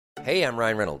Hey, I'm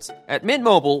Ryan Reynolds. At Mint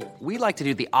Mobile, we like to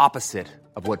do the opposite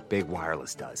of what Big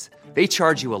Wireless does. They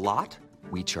charge you a lot,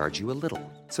 we charge you a little.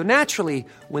 So naturally,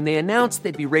 when they announced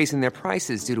they'd be raising their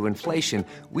prices due to inflation,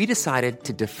 we decided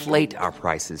to deflate our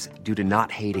prices due to not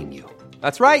hating you.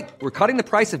 That's right. We're cutting the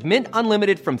price of Mint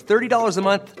Unlimited from $30 a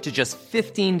month to just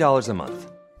 $15 a month.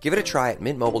 Give it a try at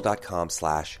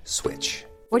mintmobile.com/switch.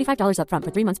 $45 up front for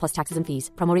 3 months plus taxes and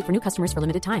fees. Promo rate for new customers for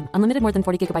limited time. Unlimited more than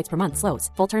 40 gigabytes per month. Slows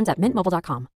full terms at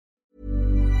mintmobile.com.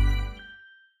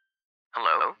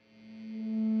 Hello?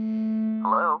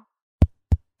 Hello?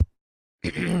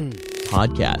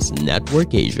 Podcast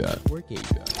Network Asia.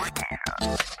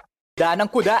 Daan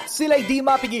ng kuda, sila'y di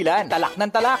mapigilan. Talak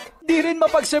ng talak, di rin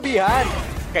mapagsabihan.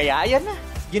 Kaya yan na,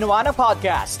 ginawa ng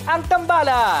podcast, ang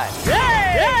Tambalan.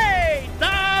 Hey!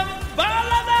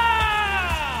 Tambalan na!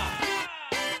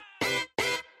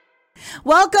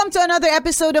 Welcome to another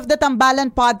episode of the Tambalan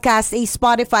Podcast, a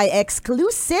Spotify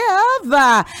exclusive.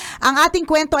 Ang ating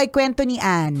kwento ay kwento ni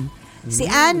Ann. Si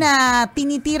Ann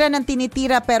tinitira ng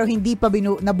tinitira pero hindi pa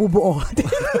nabubuo.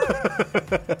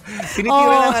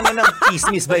 Tinitira ng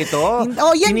chismis ba ito?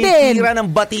 Oh, yan tinitira din. ng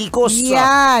batikos.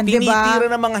 Yan, tinitira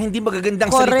diba? ng mga hindi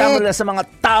magagandang salita mula sa mga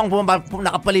taong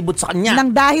nakapalibot sa kanya.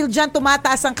 Nang dahil dyan,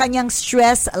 tumataas ang kanyang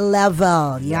stress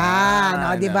level. Yan.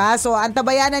 O, diba? So,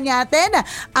 antabayanan natin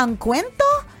ang kwento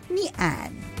ni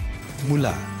Ann.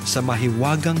 Mula sa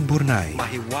Mahiwagang Burnay.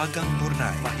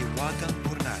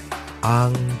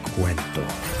 Ang kwento.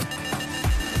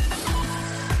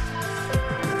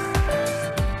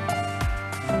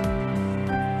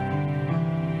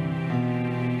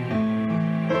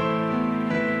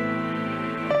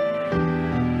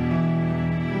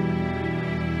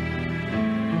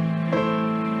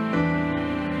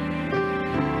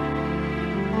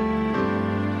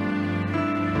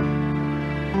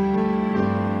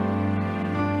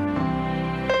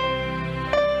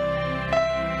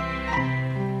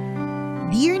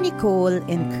 Dear Nicole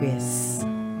and Chris,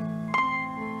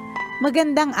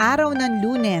 magandang araw ng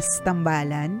Lunes,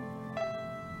 Tambalan.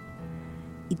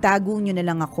 Itago nyo na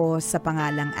lang ako sa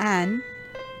pangalang Ann,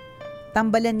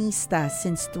 Tambalanista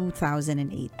since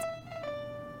 2008.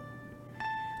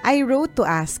 I wrote to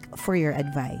ask for your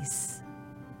advice.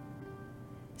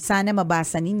 Sana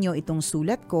mabasa ninyo itong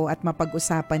sulat ko at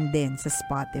mapag-usapan din sa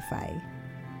Spotify.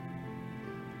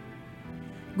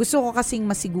 Gusto ko kasing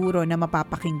masiguro na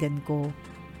mapapakinggan ko.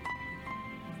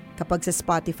 Kapag sa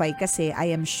Spotify kasi, I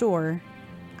am sure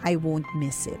I won't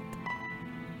miss it.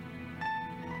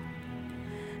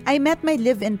 I met my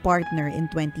live-in partner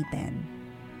in 2010.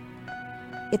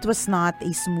 It was not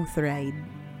a smooth ride.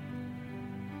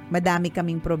 Madami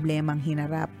kaming problemang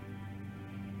hinarap.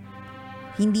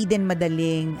 Hindi din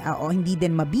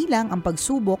mabilang ang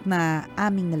pagsubok na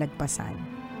aming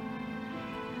nalagpasan.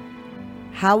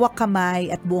 Hawak kamay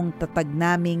at buong tatag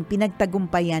naming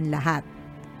pinagtagumpayan lahat.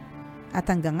 At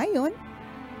hanggang ngayon,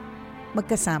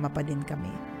 magkasama pa din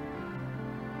kami.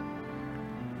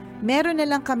 Meron na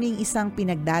lang kaming isang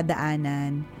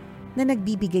pinagdadaanan na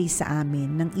nagbibigay sa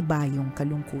amin ng ibayong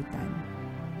kalungkutan.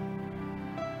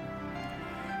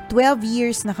 12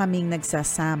 years na kaming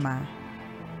nagsasama,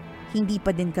 hindi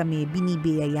pa din kami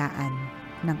binibiyayaan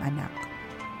ng anak.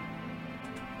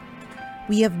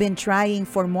 We have been trying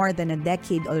for more than a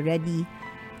decade already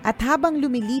at habang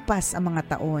lumilipas ang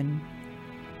mga taon,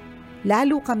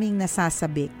 lalo kaming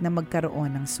nasasabik na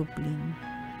magkaroon ng supling.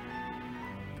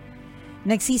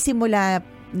 Nagsisimula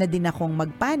na din akong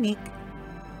magpanik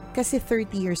kasi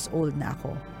 30 years old na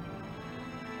ako.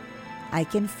 I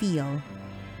can feel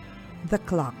the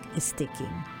clock is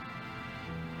ticking.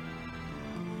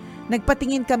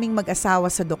 Nagpatingin kaming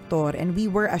mag-asawa sa doktor and we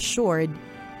were assured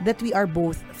that we are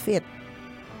both fit.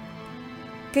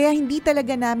 Kaya hindi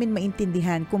talaga namin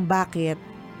maintindihan kung bakit,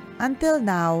 until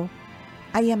now,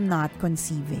 I am not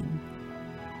conceiving.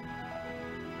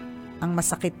 Ang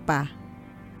masakit pa,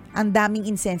 ang daming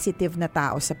insensitive na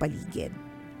tao sa paligid.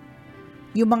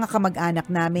 Yung mga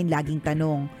kamag-anak namin laging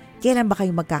tanong, kailan ba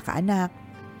kayo magkakaanak?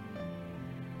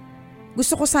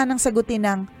 Gusto ko sanang sagutin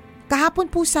ng, kahapon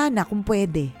po sana kung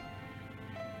pwede.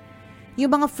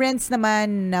 Yung mga friends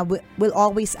naman na will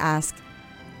always ask,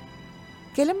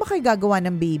 kailan ba kayo gagawa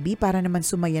ng baby para naman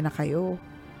sumaya na kayo?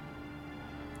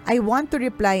 I want to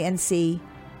reply and say,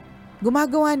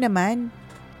 gumagawa naman,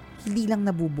 hindi lang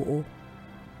nabubuo.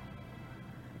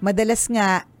 Madalas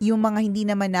nga, yung mga hindi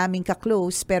naman namin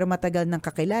ka-close pero matagal nang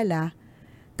kakilala,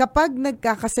 kapag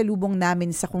nagkakasalubong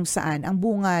namin sa kung saan ang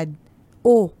bungad,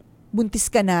 oh, buntis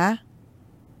ka na?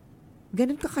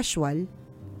 Ganun ka-casual.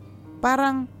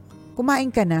 Parang,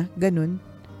 kumain ka na, ganun.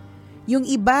 Yung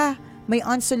iba, may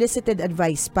unsolicited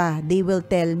advice pa. They will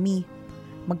tell me,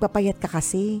 magpapayat ka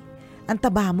kasi, Ang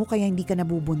taba mo kaya hindi ka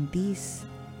nabubuntis.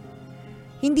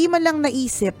 Hindi man lang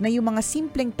naisip na yung mga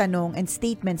simpleng tanong and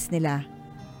statements nila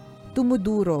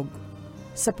tumudurog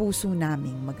sa puso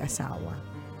naming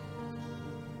mag-asawa.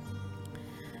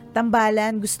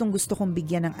 Tambalan, gustong-gusto kong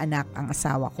bigyan ng anak ang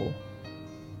asawa ko.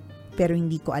 Pero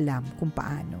hindi ko alam kung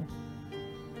paano.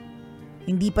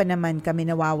 Hindi pa naman kami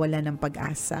nawawala ng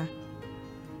pag-asa.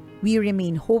 We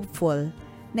remain hopeful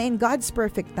na in God's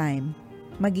perfect time,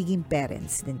 magiging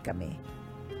parents din kami.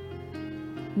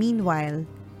 Meanwhile,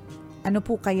 ano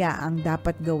po kaya ang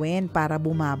dapat gawin para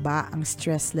bumaba ang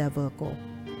stress level ko?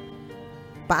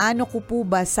 Paano ko po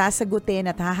ba sasagutin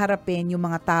at haharapin yung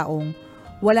mga taong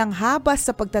walang habas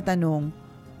sa pagtatanong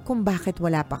kung bakit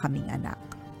wala pa kaming anak?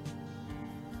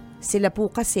 Sila po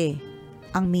kasi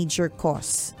ang major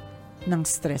cause ng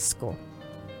stress ko.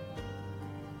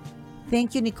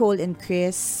 Thank you Nicole and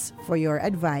Chris for your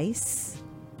advice.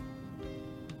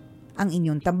 Ang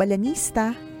inyong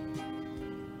tambalanista,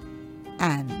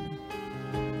 Anne.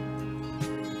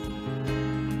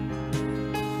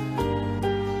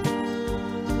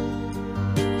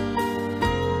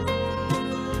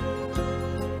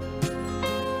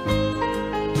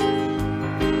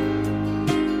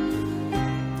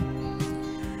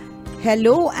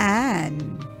 Hello,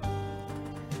 Anne.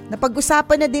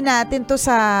 Napag-usapan na din natin to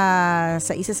sa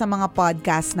isa sa mga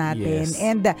podcast natin. Yes.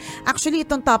 And actually,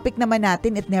 itong topic naman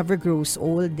natin, it never grows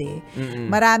old eh.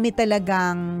 Marami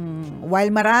talagang, while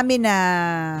marami na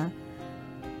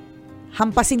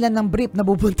hampasin lang ng brief,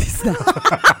 nabubuntis na.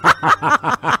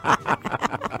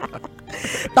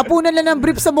 Tapunan lang ng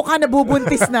brief sa mukha,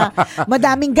 nabubuntis na.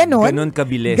 Madaming ganon. Ganon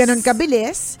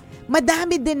kabilis.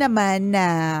 Madami din naman na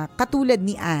katulad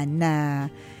ni Anne na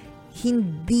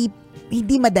hindi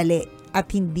madali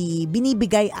at hindi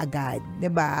binibigay agad,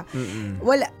 'di ba?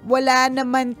 Wala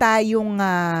naman tayong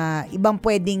ibang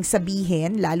pwedeng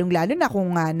sabihin, lalong-lalo na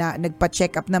kung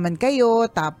nagpa-check up naman kayo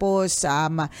tapos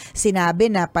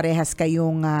sinabi na parehas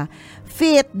kayong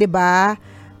fit, 'di ba?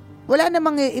 Wala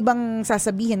namang ibang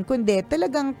sasabihin kundi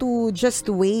talagang to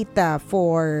wait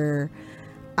for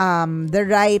the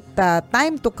right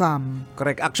time to come.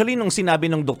 Correct. Actually, nung sinabi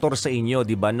ng doktor sa inyo,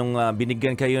 di ba, nung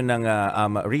binigyan kayo ng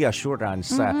reassurance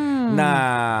na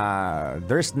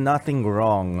there's nothing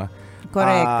wrong.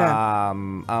 Correct.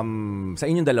 Sa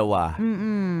inyong dalawa.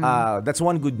 That's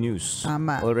one good news.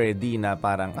 Tama. Already na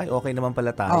parang, ay, okay naman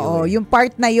pala tayo. Oo, yung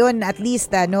part na yun, at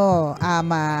least,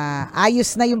 ayos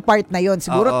na yung part na yun.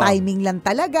 Siguro timing lang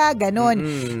talaga, ganon.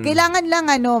 Kailangan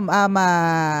lang,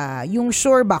 yung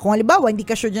sure ba? Kung halimbawa, hindi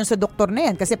ka sure dyan sa doktor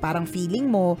na yan, kasi parang feeling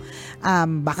mo,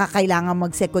 baka kailangan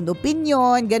mag-second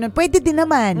opinion, ganon. Pwede din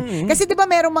naman. Kasi diba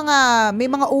may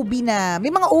mga OB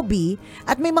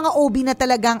at may mga OB na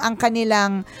talagang ang kanilang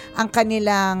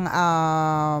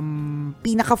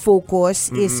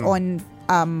pinaka-focus is on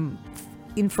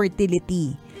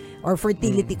infertility or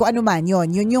fertility, kung ano man yun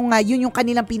yung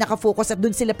kanilang pinaka-focus at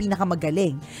doon sila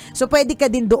pinakamagaling. So pwede ka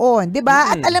din doon, 'di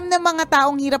ba? At alam ng mga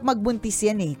taong hirap magbuntis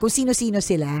yan eh, kung sino-sino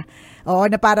sila. Oo,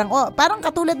 na parang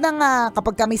katulad ng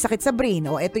kapag may sakit sa brain,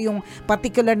 ito yung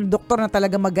particular na doktor na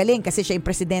talaga magaling kasi siya yung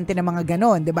presidente ng mga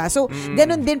ganon, 'di ba? So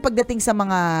ganon din pagdating sa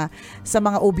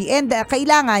mga OB. And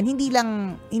kailangan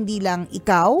hindi lang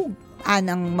ikaw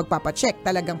ang magpapacheck,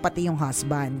 talagang pati yung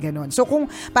husband, ganun. So kung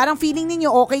parang feeling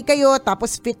ninyo okay kayo,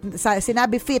 tapos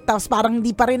sinabi fit, tapos parang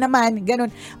hindi pa rin naman,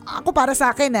 ganun. Ako para sa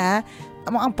akin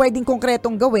ang pwedeng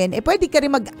konkretong gawin, pwede ka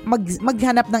rin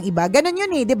maghanap ng iba. Ganun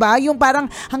yun 'di ba? Yung parang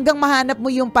hanggang mahanap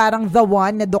mo yung parang the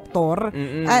one na doktor,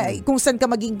 kung saan ka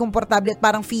maging komportable at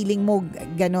parang feeling mo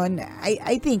ganun.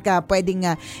 I think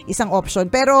pwedeng isang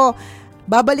option. Pero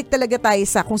babalik talaga tayo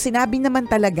sa kung sinabi naman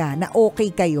talaga na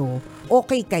okay kayo.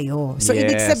 So,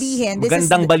 ibig sabihin,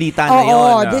 magandang balita na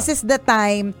yun. This is the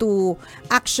time to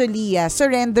actually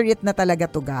surrender it na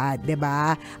talaga to God,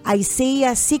 diba?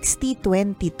 Isaiah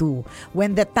 60:22.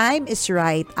 When the time is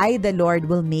right, I, the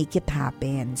Lord, will make it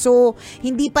happen. So,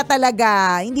 hindi pa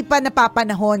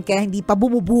napapanahon, kaya hindi pa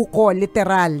bumubukol,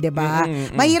 literal, diba?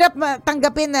 Mahirap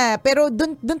tanggapin pero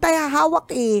dun tayo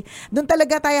hawak Dun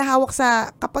talaga tayo hawak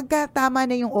sa kapag tama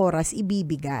na yung oras,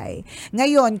 ibibigay.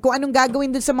 Ngayon, kung anong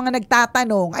gagawin dun sa mga nagtatanong,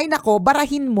 ay nako,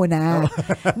 barahin mo na.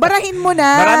 Barahin mo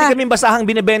na. Marami kaming basahang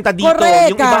binibenta dito.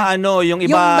 Correct. Yung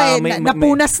iba may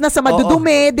napunas na sa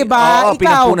madudumi, 'di ba? Ikaw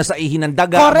pinapunas sa ihi ng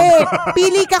daga. Correct.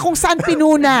 Pili ka kung saan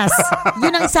pinunas. Yun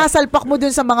ang isasalpak mo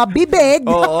dun sa mga bibig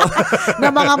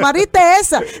na mga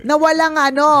marites na walang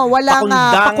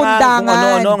pakundangan. Kung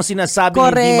ano-ano ang sinasabi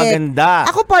hindi maganda.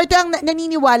 Ako parte ang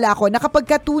naniniwala ako na kapag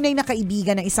tunay na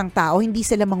kaibigan ng isang tao, hindi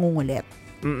sila mangungulit.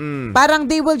 Parang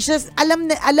they will just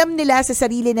alam nila sa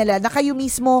sarili nila na kayo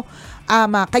mismo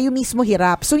kayo mismo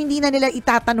hirap. So, hindi na nila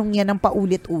itatanong yan ng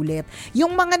paulit-ulit.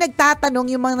 Yung mga nagtatanong,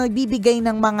 yung mga nagbibigay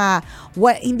ng mga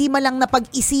hindi malang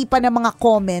napag-isipan ng mga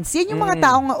comments, yan yung mga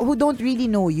taong who don't really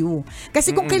know you.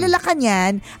 Kasi kung kilala ka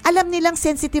niyan, alam nilang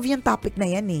sensitive yung topic na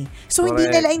yan eh. So,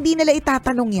 hindi nila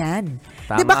itatanong yan.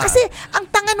 Tama. Diba? Kasi ang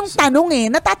tanga nung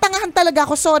tanong natatangahan talaga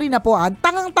ako, sorry na po,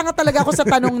 tangang-tanga talaga ako sa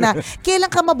tanong na,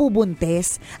 kailan ka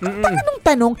mabubuntis? Ang tanga nung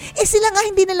tanong, sila nga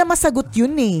hindi nila masagot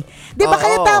yun eh. Diba?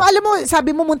 Kaya alam mo,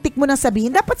 sabi mo, muntik mo nang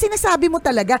sabihin, dapat sinasabi mo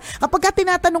talaga, kapag ka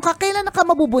tinatanong ka, kailan ka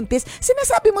mabubuntis,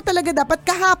 sinasabi mo talaga dapat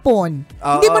kahapon.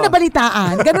 Hindi mo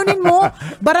nabalitaan. Ganunin mo,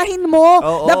 barahin mo.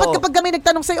 Dapat kapag kami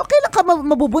nagtanong sa'yo, kailan ka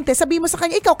mabubuntis, sabihin mo sa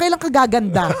kanya, ikaw, kailan ka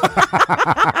gaganda?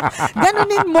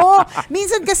 Ganunin mo.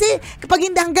 Minsan kasi, kapag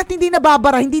hanggat hindi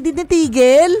nababara, hindi din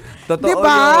natigil. Totoo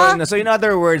diba? yun. So in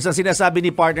other words, ang sinasabi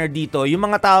ni partner dito, yung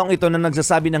mga taong ito na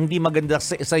nagsasabi ng hindi maganda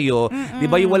sa'yo, di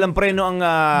ba yung walang preno ang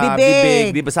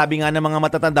bibig. Di ba sabi nga ng mga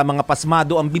matatanda, mga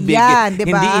pasmado ang bibig. Yan,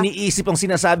 diba? Hindi iniisip ang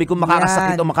sinasabi kung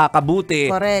makakasakit o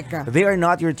makakabuti. Correct. They are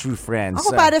not your true friends.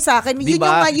 Ako para sa akin,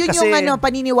 diba? yun yung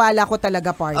paniniwala ko talaga,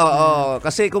 partner. Oo,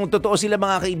 kasi kung totoo sila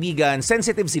mga kaibigan,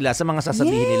 sensitive sila sa mga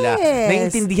sasabihin nila.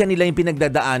 Naiintindihan nila yung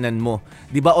pinagdadaanan mo.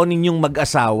 Di ba? O ninyong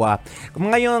mag-asawa.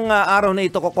 Ngayong araw na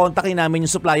ito, kukontakin namin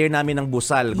yung supplier namin ng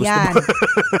busal. Gusto yan. mo?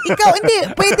 Ikaw, hindi.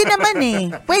 Pwede naman eh.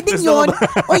 Pwede yun.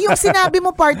 O yung sinabi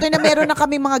mo, partner, na meron na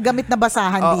kami mga gamit na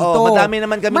basahan dito. Oo, madami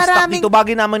naman kami stock dito.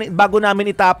 Bago namin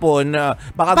itapon,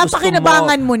 baka gusto mo.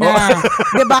 Papakinabangan mo na.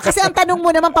 Diba? Kasi ang tanong mo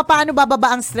naman, paano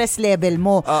bababa ang stress level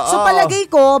mo? So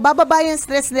palagay ko, bababa yung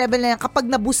stress level na yan kapag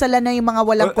nabusala na yung mga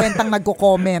walang kwentang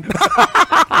nagko-comment.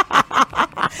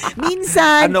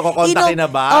 Minsan, kukontakin na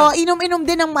ba? Inom-inom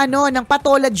din ng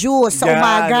patola juice sa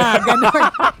umaga. Ganon.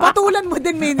 Patulan mo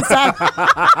din minsan.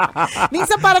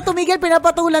 Minsan para tumigil,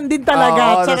 pinapatulan din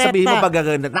talaga. Sabihin mo pag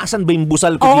nasan ba yung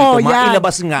busal ko dito?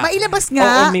 Mailabas nga. Mailabas nga.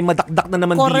 Oo, may madakdak na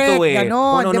naman dito eh.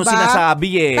 Ganon, kung ano diba? sinasabi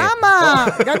eh. Tama.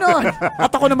 Ganon.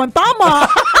 At ako naman tama.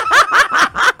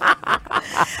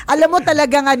 Alam mo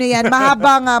talagang yan,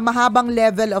 mahabang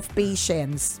level of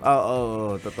patience.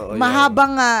 Oo, totoo.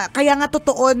 Mahabang, kaya nga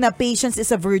totoo na patience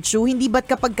is a virtue. Hindi ba't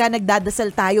kapag ka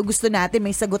nagdadasal tayo, gusto natin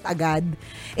may sagot agad?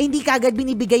 Hindi ka agad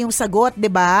binibigay yung sagot,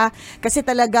 'di ba? Kasi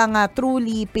talagang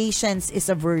truly patience is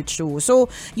a virtue.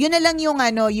 So, yun na lang yung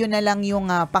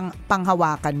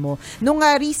panghawakan mo. Nung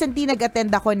recently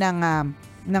nag-attend ako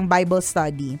ng Bible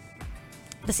study.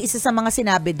 Tapos isa sa mga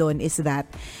sinabi doon is that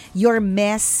your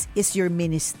mess is your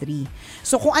ministry.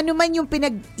 So kung ano man yung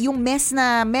mess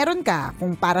na meron ka,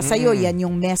 kung para sa'yo, yan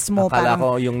yung mess mo. Akala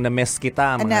ko yung na-mess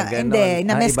kita, mga ganon. Hindi,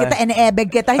 na-mess kita, ine-ebeg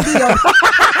kita. Hindi yun.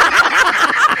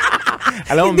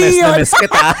 Alam mo, mess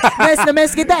kita.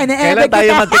 Mess kita, ine-ebeg kita. Kailan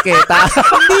tayo magkikita?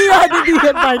 Hindi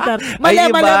yun, partner.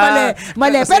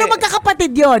 Mali. Pero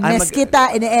magkakapatid yun. Mess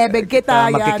kita, ine-ebeg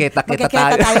kita.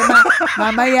 Magkikita tayo.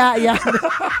 Mamaya, yan.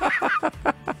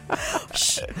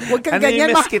 Huwag kang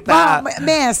ganyan. Mess kita?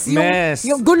 Mess.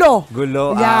 Yung gulo.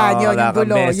 Yan, yun, yung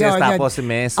gulo. Meses, tapos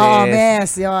meses.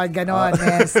 Mess. Yun, ganon,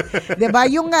 mess. Diba?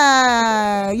 Yung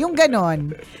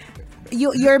ganon.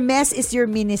 Your mess is your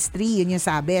ministry. Yun yung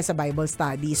sabi sa Bible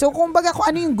study. So, kung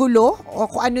ano yung gulo o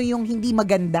kung ano yung hindi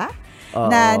maganda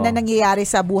na nangyayari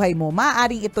sa buhay mo,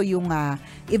 maaaring ito yung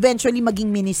eventually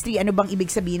maging ministry. Ano bang ibig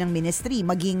sabihin ng ministry?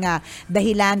 Maging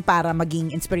dahilan para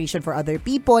maging inspiration for other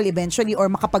people eventually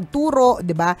or makapagturo,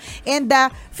 'di ba? And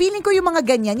feeling ko yung mga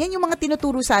ganyan, yan yung mga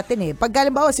tinuturo sa atin eh. Pag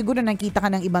halimbawa siguro nakita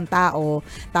ka ng ibang tao,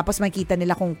 tapos makita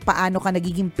nila kung paano ka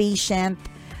nagiging patient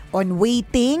on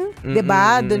waiting, 'di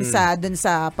ba? Doon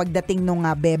sa pagdating nung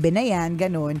bebe na 'yan,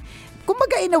 ganun.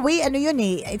 Kumbaga in a way,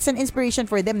 it's an inspiration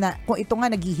for them na kung ito nga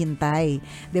naghihintay.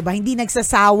 'Di ba? Hindi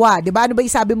nagsasawa. 'Di ba? Ano ba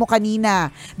 'yung sabi mo kanina?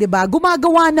 'Di ba?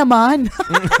 Gumagawa naman.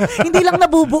 Hindi lang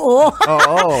nabubuo.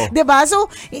 Oo. 'Di ba? So,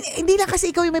 hindi lang kasi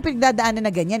ikaw 'yung may pinagdadaanan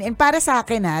na ganyan. And para sa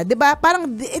akin 'di ba? Parang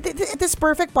it is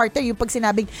perfect partner 'yung pag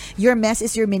sinabing your mess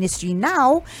is your ministry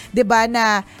now, 'di ba?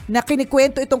 Na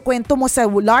kinikwento itong kwento mo sa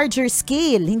larger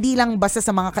scale. Hindi lang basta sa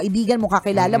mga kaibigan mo,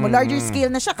 kakilala mo. Larger scale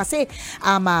na siya kasi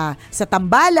sa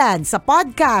tambalan, sa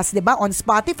podcast, 'di ba? On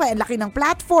Spotify, ang laki ng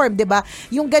platform, 'di ba?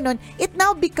 Yung ganun, it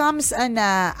now becomes a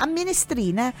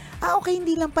ministry na okay,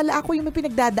 hindi lang pala ako yung may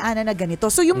pinagdadaanan na ganito.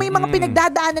 So yung may mga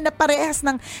pinagdadaanan na parehas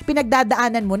ng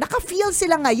pinagdadaanan mo, naka-feel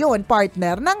sila ngayon,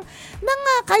 partner, ng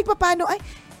kahit papaano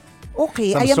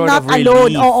okay, I am not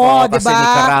alone. Oo, di ba? Kasi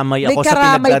may karamay ako sa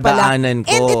pinagdadaanan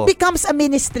ko. And it becomes a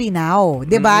ministry now,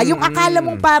 di ba? Yung akala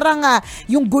mong parang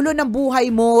yung gulo ng buhay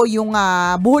mo, yung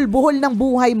buhol-buhol ng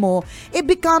buhay mo, it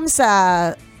becomes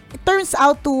it turns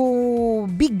out to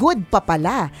be good pa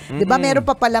pala. 'Di ba? Meron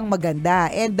pa palang maganda.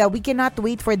 And we cannot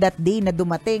wait for that day na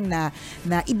dumating na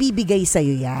ibibigay sa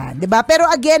iyo 'yan. 'Di ba? Pero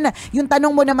again, yung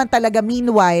tanong mo naman talaga,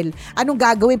 meanwhile, anong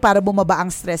gagawin para bumaba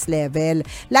ang stress level?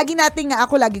 Lagi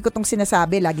ko tong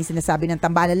sinasabi, laging sinasabi ng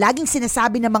tambalan, laging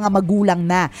sinasabi ng mga magulang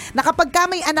na kapag ka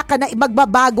may anak ka na,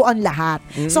 magbabago ang lahat.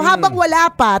 So habang wala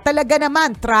pa, talaga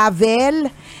naman, travel,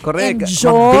 correct.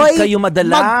 enjoy, Mag-date kayo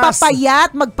madalas, magpapayat,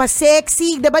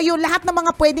 magpa-sexy, 'di ba? Yung lahat ng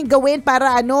mga pwedeng gawin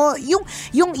para yung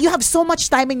you have so much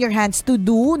time in your hands to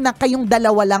do na kayong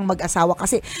dalawa lang mag-asawa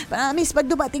kasi miss, pag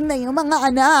dumating na yung mga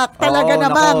anak, talaga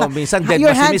naman. Minsan dead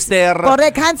ba si mister?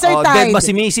 Correct, hands are tied. Dead ba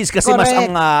si Mrs. kasi correct.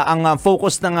 Mas ang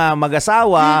focus ng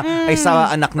mag-asawa ay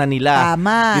sa anak na nila.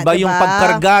 Tama, 'di ba? Yung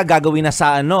pagkarga gagawin na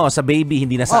sa sa baby,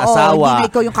 hindi na sa asawa. Hindi na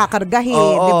ikaw yung kakargahin,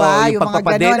 'di ba? Yung mga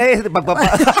ganon.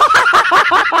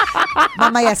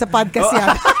 Mamaya sa podcast yan.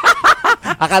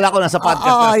 Akala ko nasa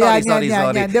podcast. Sorry.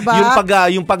 Yan, diba?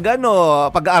 Yung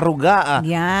pag-aaruga.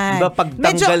 Yan. Diba?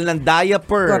 Pagtanggal ng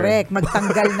diaper. Correct.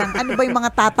 Magtanggal ng ano ba yung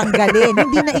mga tatanggalin.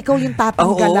 Hindi na ikaw yung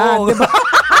tatanggalan. Diba?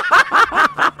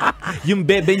 Yung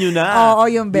bebe nyo na. Oo,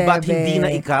 yung bebe. Diba? Hindi na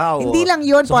ikaw. Hindi lang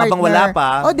yun, so, partner. habang wala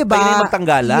pa, diba? tayo na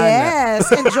magtanggalan. Yes.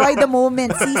 Enjoy the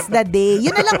moment. Seize the day.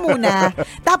 Yun na lang muna.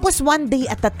 Tapos one day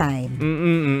at a time.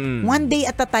 One day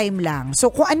at a time lang. So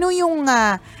kung ano yung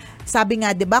sabi nga,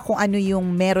 'di ba, kung ano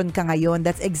yung meron ka ngayon,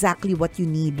 that's exactly what you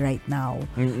need right now.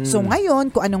 So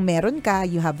ngayon, kung anong meron ka,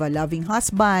 you have a loving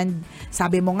husband.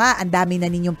 Sabi mo nga, ang dami na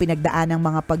ninyong pinagdaan ng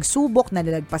mga pagsubok na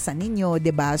nalagpasan ninyo, 'di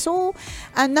ba? So,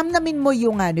 namnamin mo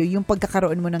yung yung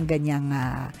pagkakaroon mo ng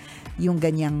yung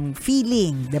ganyang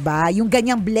feeling, 'di ba? Yung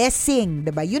ganyang blessing,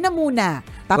 'di ba? Yun na muna.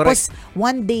 Tapos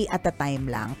one day at a time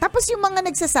lang. Tapos yung mga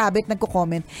nagsasabi at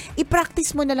nagko-comment,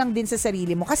 i-practice mo na lang din sa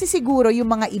sarili mo kasi siguro yung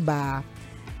mga iba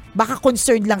baka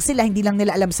concerned lang sila, hindi lang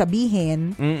nila alam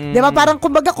sabihin. 'Di ba? Parang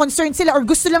kumbaga concerned sila or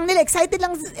gusto lang nila, excited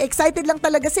lang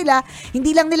talaga sila.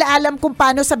 Hindi lang nila alam kung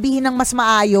paano sabihin ng mas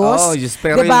maayos.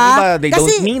 Pero diba? yung iba, they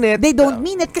don't mean it. They don't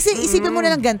mean it kasi isipin mo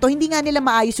na lang ganito, hindi nga nila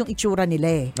maayos yung itsura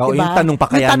nila diba? Yung tanong pa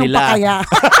kaya yung tanong nila. Pa kaya.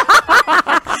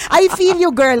 I feel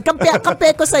you, girl.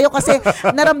 Kampe ko sa'yo kasi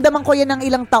naramdaman ko yan ng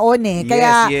ilang taon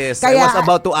Kaya, yes. Kaya, I was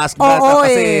about to ask that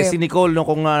kasi si Nicole,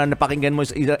 kung napakinggan mo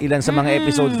ilan sa mga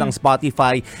episodes ng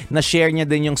Spotify, na-share niya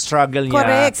din yung struggle niya.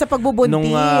 Correct, sa pagbubuntis.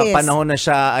 Nung panahon na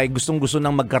siya ay gustong-gusto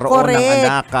nang magkaroon ng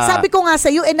anak. Sabi ko nga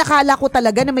sa'yo, nakala ko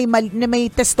talaga na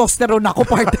may testosterone ako,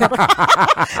 partner.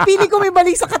 Pili ko may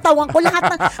mali sa katawan ko. Lahat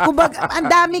ng, kumbaga, ang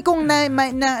dami kong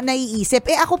naiisip.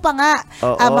 Ako pa nga,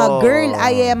 girl,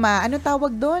 I am, ano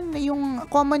tawag doon? Yung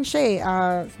common siya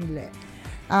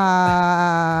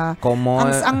common.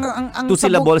 Ang two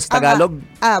syllables, Tagalog?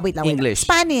 Wait lang. English.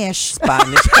 Spanish.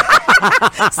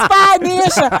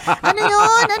 Spanish. Ano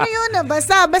yun?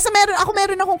 Basta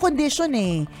meron akong condition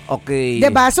Okay.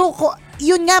 Diba? So,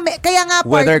 yun nga, kaya nga,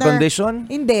 partner. Weather condition?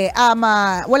 Hindi.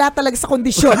 Wala talaga sa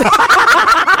kondisyon.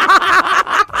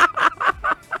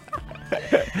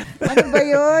 Ano ba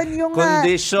yun? Yung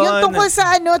condition. Yung tungkol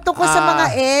sa mga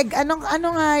egg. Ano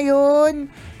nga yun?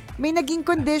 May naging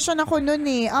condition ako nun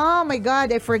Oh my God,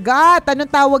 I forgot.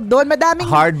 Anong tawag doon? Madaming...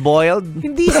 Hard-boiled?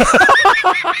 Hindi.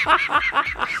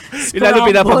 Lalo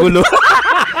pinapagulo.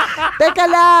 Teka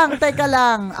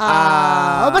lang.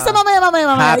 Basta mamaya.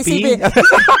 Happy? Isipin.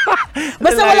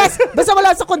 basta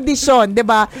wala sa kondisyon, 'di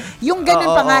ba? Yung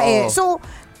ganun pa nga So,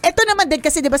 eto naman din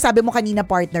kasi 'di ba sabi mo kanina,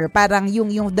 partner, parang yung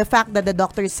the fact that the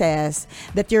doctor says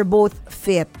that you're both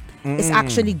fit is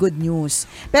actually good news.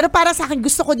 Pero para sa akin,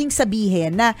 gusto ko ding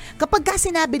sabihin na kapag ka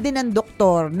sinabi din ng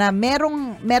doktor na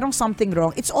merong something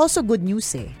wrong, it's also good news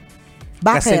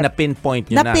Bakit? Kasi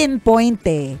na-pinpoint nyo na. Na-pinpoint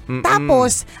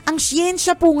Tapos, ang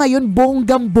siyensya po ngayon,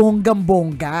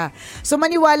 bonggang-bongga. So,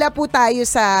 maniwala po tayo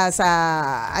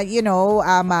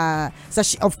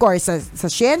of course, sa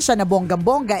siyensya na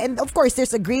bonggang-bongga. And of course,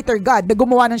 there's a greater God na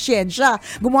gumawa ng siyensya,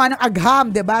 gumawa ng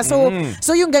agham, diba?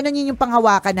 So yung ganun yun yung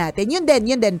panghawakan natin. Yun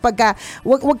din. Pagka,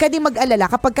 wag ka din mag-alala,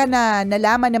 kapag ka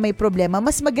nalaman na may problema,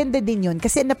 mas maganda din yun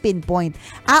kasi na-pinpoint.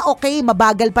 Okay,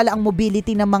 mabagal pala ang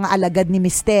mobility ng mga alagad ni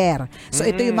Mister. So,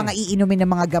 ito yung mga iinumin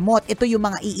ng mga gamot. Ito yung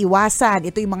mga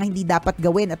iiwasan. Ito yung mga hindi dapat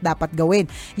gawin at dapat gawin.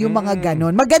 Yung mga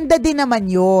ganon. Maganda din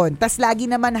naman yun. Tas lagi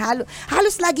naman,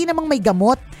 halos lagi namang may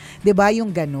gamot. 'Di ba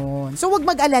yung ganon. So, wag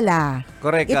mag-alala.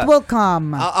 Correct. It will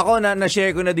come. Ako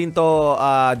na-share ko na din to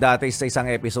dati sa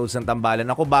isang episode ng Tambalan.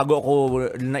 Ako bago ako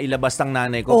nailabas ng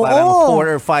nanay ko, parang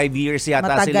 4 or 5 years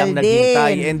yata Matagal silang din.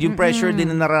 naghintay. And yung pressure din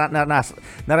na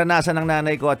naranasan ng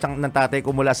nanay ko at ng tatay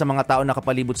ko mula sa mga tao na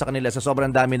kapalibot sa kanila sa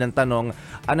sobrang dami ng tanong.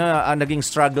 tanong, naging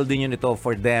struggle din yun ito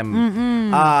for them.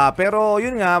 Pero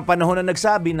yun nga, panahon na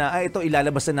nagsabi na, ito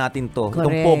ilalabas na natin to. Correct.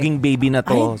 Itong poging baby na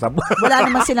to. Wala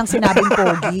naman silang sinabing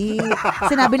pogi.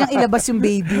 Sinabi lang ilabas yung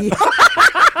baby.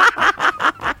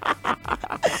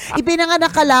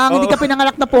 Ipinanganak ka lang, hindi ka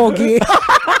pinanganak na pogi.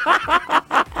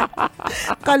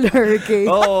 Kalurke.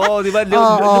 Oo, di ba?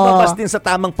 Lumabas din sa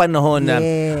tamang panahon na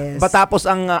patapos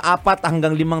ang 4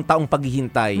 hanggang 5 taong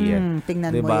paghihintay.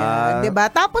 Tingnan diba? mo yan. Diba?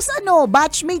 Tapos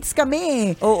batchmates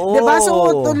kami. Oo. Diba?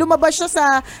 So, lumabas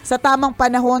siya sa tamang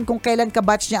panahon kung kailan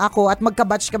kabatch niya ako at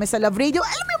magkabatch kami sa Love Radio.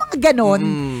 Alam mo yung mga ganon?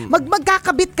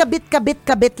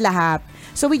 Magkakabit lahat.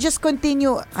 So we just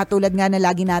continue, katulad nga na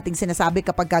lagi nating sinasabi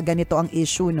kapag ganito ang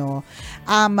issue, no?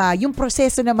 Yung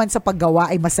proseso naman sa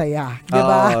paggawa ay masaya.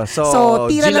 Diba? So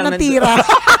tira lang ng tira.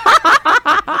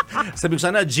 Sabi ko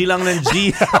sana, G lang ng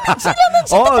G. G lang ng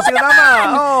G. Tama.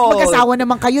 Mag-asawa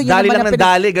naman kayo. Yun dali naman lang ng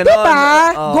dali, gano'n. Diba?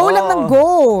 Go lang ng go.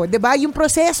 Diba? Yung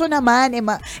proseso naman,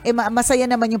 masaya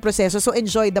naman yung proseso. So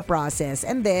enjoy the process.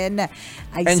 And then,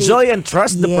 enjoy and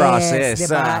trust the process.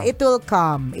 Diba? It will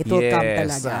come. It will come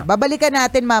talaga. Babalikan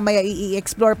natin mamaya,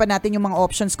 i-explore pa natin yung mga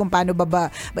options kung paano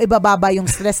ibababa yung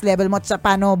stress level mo at sa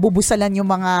paano bubusalan yung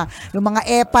mga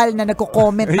epal na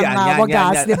nagko-comment ng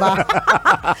wagas, diba?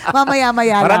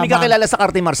 Mamaya-maya marami ka kilala sa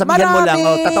Cartimar. Sabihan mo lang,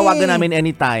 tatawagan namin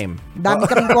anytime. Dami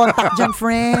kaming contact dyan,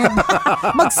 friend.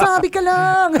 Magsabi ka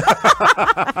lang.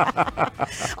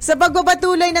 Sa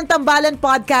pagbabatuloy ng Tambalan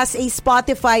Podcast, a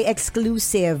Spotify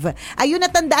exclusive. Ayun,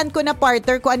 natandaan ko na,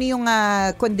 partner, kung ano yung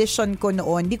condition ko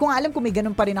noon. Hindi ko nga alam kung may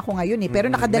ganun pa rin ako ngayon eh. Pero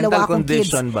nakadalawa akong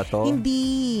kids. Mental condition ba to?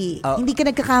 Hindi ka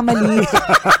nagkakamali.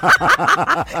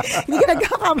 Hindi ka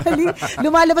nagkakamali.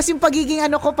 Lumalabas yung pagiging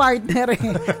ko, partner eh.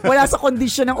 Wala sa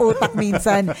kondisyon ng utak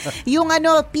minsan. Yung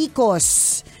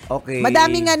PCOS. Okay.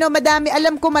 Madami,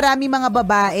 alam ko marami mga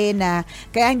babae na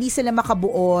kaya hindi sila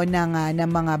makabuo ng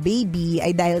mga baby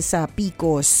ay dahil sa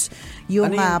PCOS.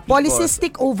 Yung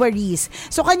polycystic ovaries.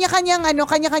 So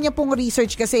kanya-kanya pong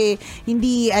research kasi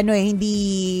hindi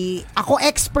ako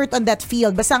expert on that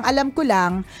field. Basta ang alam ko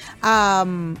lang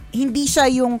hindi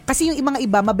siya kasi yung mga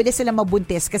iba mabilis sila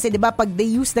mabuntis kasi 'di ba pag they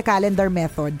use the calendar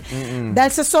method.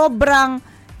 Dahil sa sobrang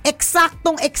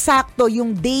eksaktong-eksakto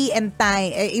yung day and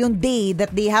time, yung day that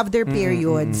they have their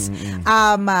periods,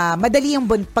 madali yung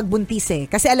pagbuntis eh.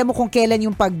 Kasi alam mo kung kailan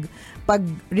yung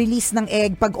pag-release ng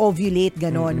egg, pag-ovulate,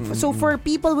 ganon. So for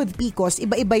people with PCOS,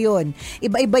 iba-iba yun.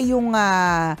 Iba-iba yung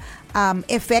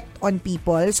effect on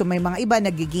people. So may mga iba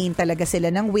nag-gain talaga sila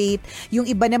ng weight. Yung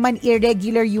iba naman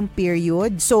irregular yung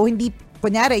period. So hindi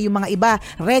kunyari, yung mga iba,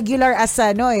 regular as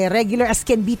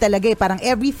can be talaga eh. Parang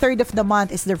every third of the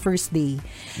month is their first day.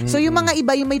 So yung mga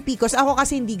iba, yung may PCOS, ako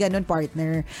kasi hindi ganun,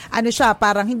 partner.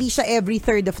 Parang hindi siya every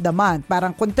third of the month.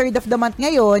 Parang kung third of the month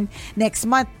ngayon, next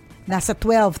month, nasa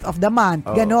 12th of the month.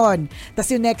 Ganon.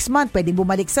 Tapos yung next month, pwedeng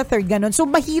bumalik sa third. Ganon. So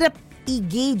mahirap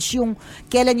i-gauge yung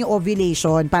kailan yung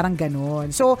ovulation. Parang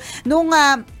ganon. So, nung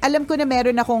alam ko na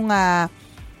meron akong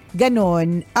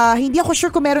ganon, hindi ako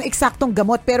sure kung merong eksaktong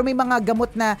gamot, pero may mga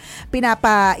gamot na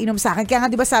pinapainom sa akin. Kaya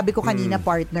nga, di ba sabi ko kanina,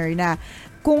 partner, na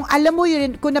kung alam mo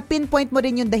yun, kung na-pinpoint mo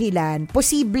rin yung dahilan,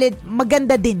 posible,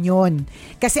 maganda din yun.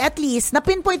 Kasi at least,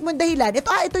 na-pinpoint mo yung dahilan, ito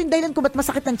yung dahilan kung ba't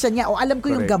masakit ang tiyan niya, o alam ko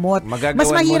yung gamot. Magagawan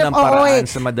mas mahirap, mo ng paraan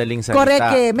sa madaling salita. Correct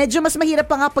eh. Medyo mas mahirap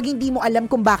pa nga pag hindi mo alam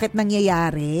kung bakit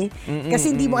nangyayari.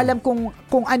 Kasi hindi mo alam kung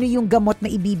ano yung gamot na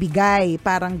ibibigay.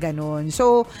 Parang ganon.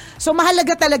 So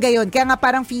mahalaga talaga yun. Kaya nga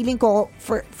parang feeling ko,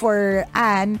 for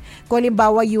Anne, kung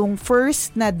halimbawa yung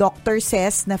first na doctor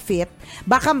says na fit,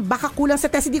 baka kulang sa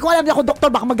test. Hindi ko alam na ako doktor,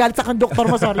 baka magalit sa kang doktor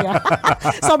mo, sorry.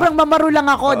 Sobrang mamaro lang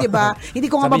ako, di ba?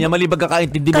 Hindi ko nga sabi niya, mali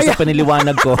pagkakaintindi mo sa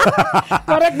paniliwanag ko.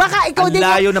 Correct, baka ikaw din.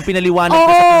 Ang layo ng pinaliwanag ko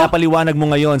sa pinapaliwanag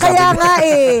mo ngayon. Kaya nga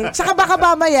eh. Tsaka baka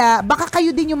mamaya, baka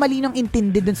kayo din yung mali ng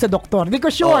intindi dun sa doktor. Hindi ko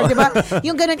sure, di ba?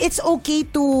 Yung ganun, it's okay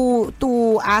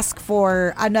to ask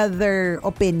for another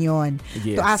opinion.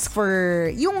 Yes. To ask for,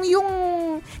 yung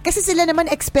kasi sila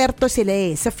naman eksperto sila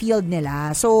eh, sa field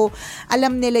nila. So,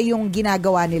 alam nila yung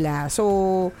ginagawa nila.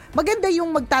 So, maganda yung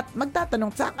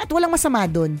magtatanong at walang masama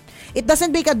dun. It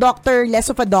doesn't make a doctor less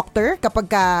of a doctor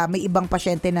kapag may ibang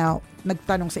pasyente na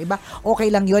nagtanong sa iba. Okay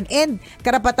lang yun. And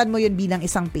karapatan mo yun bilang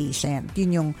isang patient.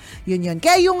 Yun.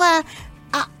 Kaya yung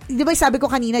di ba sabi ko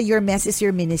kanina, your mess is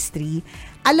your ministry.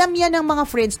 Alam yan ng mga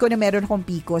friends ko na meron akong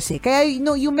PCOS eh. Kaya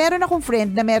yung meron akong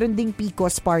friend na meron ding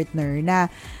PCOS partner na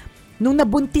nung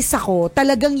nabuntis ako,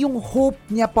 talagang yung hope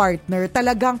niya, partner,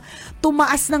 talagang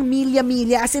tumaas ng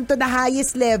milya-milya, as in to the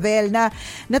highest level na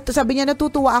sabi niya,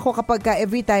 natutuwa ako kapag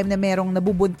every time na merong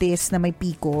nabubuntis na may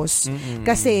PCOS.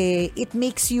 Kasi it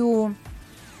makes you,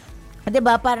 'di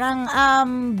ba, parang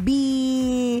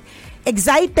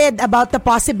excited about the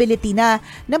possibility na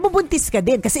mabubuntis ka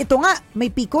din. Kasi ito nga, may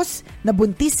PCOS,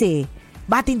 nabuntis eh.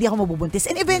 Bakit hindi ako mabubuntis?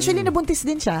 And eventually, nabuntis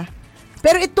din siya.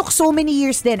 Pero it took so many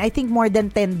years din. I think more than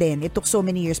 10 din. It took so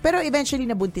many years. Pero eventually,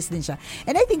 nabuntis din siya.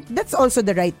 And I think that's also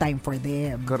the right time for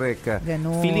them. Correct.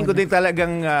 Ganon. Feeling ko din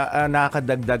talagang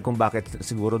nakakadagdag kung bakit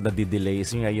siguro nadidelay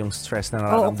yung stress na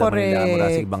nararamdaman nila mula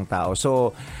sa ibang tao.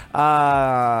 So,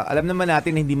 alam naman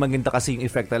natin hindi maganda kasi yung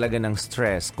effect talaga ng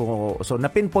stress. So,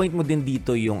 na-pinpoint mo din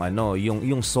dito yung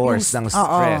source ng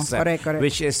stress. Correct.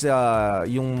 Which is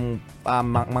yung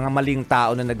mga maling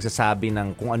tao na nagsasabi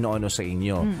ng kung ano-ano sa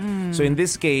inyo. So in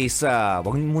this case,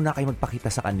 wag muna kayo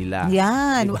magpakita sa kanila.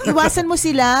 Yan. Diba? Iwasan mo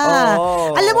sila.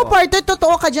 Alam mo, partner,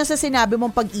 totoo ka dyan sa sinabi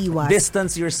mong pag-iwas.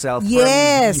 Distance yourself from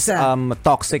these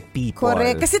toxic people.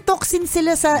 Correct. Kasi toxin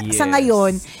sila sa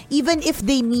ngayon, even if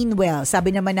they mean well. Sabi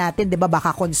naman natin, di ba,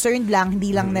 baka concerned lang, hindi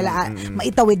lang nila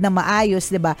maitawid na maayos,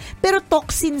 di ba? Pero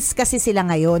toxins kasi sila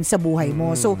ngayon sa buhay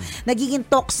mo. So, nagiging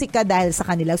toxic ka dahil sa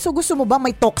kanila. So, gusto mo ba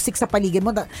may toxic sa paligid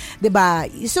mo? Di ba?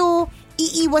 So,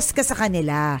 iiwas ka sa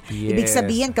kanila. Yes. Ibig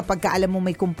sabihin, kapag alam mo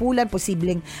may kumpulan,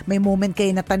 posibleng may moment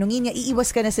kayo na tanungin niya,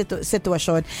 iiwas ka na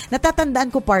sitwasyon.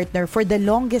 Natatandaan ko, partner, for the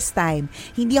longest time,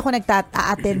 hindi ako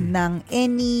nag-attend ng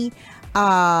any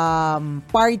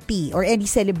party or any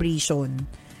celebration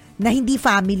na hindi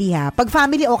family ha. Pag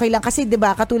family, okay lang. Kasi, di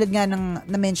ba, katulad nga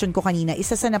ng na-mention ko kanina,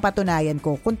 isa sa napatunayan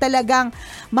ko, kung talagang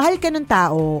mahal ka ng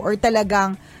tao or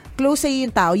talagang close sa'yo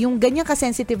yung tao, yung ganyan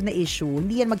ka-sensitive na issue,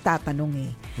 hindi yan magtatanong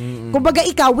eh. Kumbaga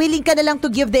ikaw, willing ka na lang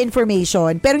to give the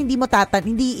information, pero hindi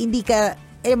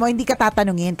ka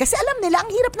tatanungin. Kasi alam nila, ang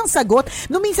hirap ng sagot.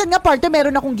 No, minsan nga, partner,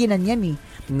 meron akong ginanyan eh.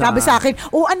 Sabi sa akin,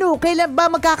 kailan ba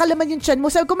magkakalaman yung tiyan mo?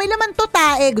 Sabi ko, may laman to,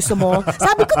 tae. Gusto mo?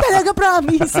 Sabi ko talaga,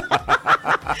 promise.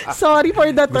 Sorry for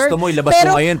the term. Gusto mo, ilabas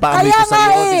mo ngayon, paamoy ko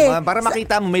sa'yo. Diba? Para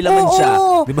makita mo, may laman siya.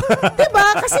 Diba? Diba?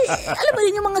 Kasi, alam mo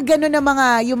yun, yung mga gano'n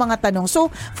na yung mga tanong. So,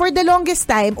 for the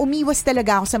longest time, umiwas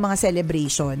talaga ako sa mga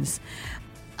celebrations.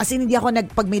 As in, hindi ako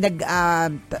pag may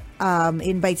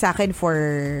invite sa akin for,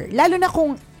 lalo na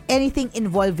kung anything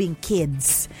involving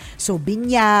kids. So,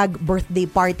 binyag, birthday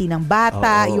party ng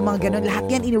bata, yung mga ganun. Lahat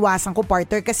yan iniwasan ko,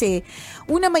 partner, kasi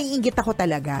una, maiinggit ako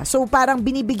talaga. So, parang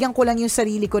binibigyan ko lang yung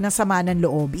sarili ko ng sama ng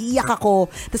loob. Iiyak ako.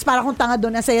 Tapos parang kung tanga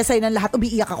doon, ang saya-saya ng lahat,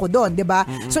 umiiyak ako doon, diba?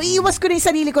 So, iiwas ko na yung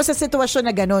sarili ko sa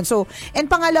sitwasyon na ganun. So, and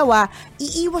pangalawa,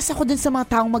 iiwas ako dun sa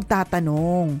mga taong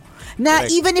magtatanong. Na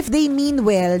correct. Even if they mean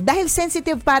well, dahil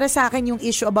sensitive para sa akin yung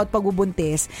issue about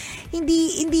pagbubuntis,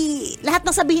 hindi lahat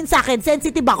ng sabihin sa akin,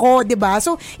 sensitive ako, 'di ba?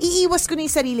 So, iiwas ko na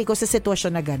yung sarili ko sa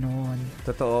sitwasyon na gano'n.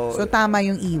 Totoo. So, tama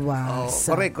yung iwas.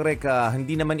 Correct.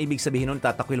 Hindi naman ibig sabihin nun,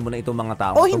 tatakwil mo na itong mga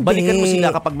tao. Hindi. Balikan mo sila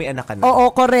kapag may anak ka na.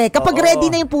 Oo, correct. Kapag ready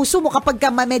na yung puso mo, kapag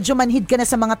medyo manhid ka na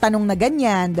sa mga tanong na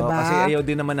ganyan, 'di ba? Kasi ayaw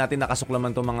din naman natin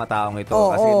nakasuklaman tong mga taong ito.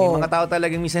 Kasi may mga tao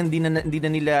talagang minsan hindi na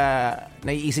nila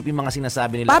naiisip yung mga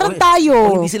sinasabi nila. Parang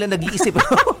tayo. Hindi sila nag-iisip.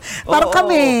 Parang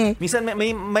kami. Minsan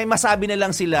may masabi na lang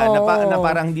sila na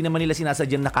parang hindi naman nila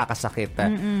sinasadyang nakakasakit.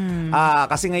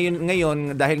 Kasi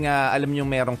ngayon dahil nga alam niyo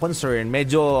merong concern,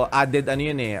 medyo added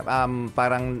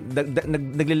parang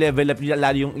nagle-level up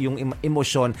lalo yung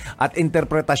emosyon at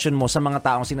interpretasyon mo sa mga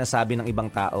taong sinasabi ng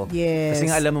ibang tao. Yes. Kasi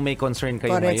nga alam mo may concern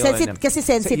kayo correct. ngayon. Kasi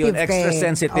sensitive ka. Extra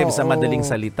sensitive sa madaling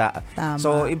salita. Tama.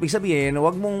 So ibig sabihin,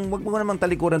 wag mo namang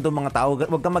talikuran tong mga tao.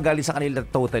 Wag kang magalit sa kanila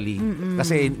totally.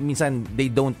 Kasi minsan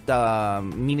they don't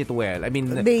mean it well. I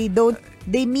mean,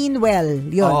 they mean well.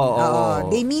 Yun.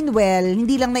 They mean well.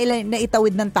 Hindi lang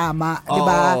naitawid ng tama, 'di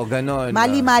ba? Ganon.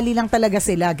 Mali-mali lang talaga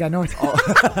sila, ganon.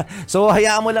 So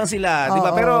hayaan mo lang sila, 'di ba?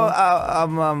 Pero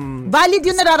valid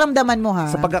 'yung nararamdaman mo,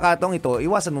 ha. Sa pagkakataong ito,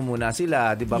 iwasan mo muna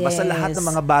sila, 'di ba? Yes. Basta lahat ng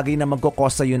mga bagay na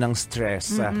magko-cause sa'yo ng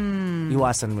stress,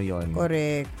 iwasan mo 'yon.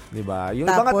 Correct. 'Di ba?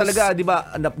 Yung iba nga talaga, 'di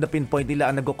ba, na pinpoint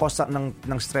nila ang nagko-cause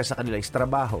ng stress sa kanila is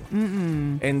trabaho.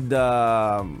 And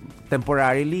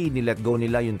temporarily nilet go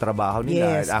nila yung trabaho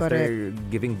nila. Yes, after correct.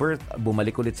 giving birth,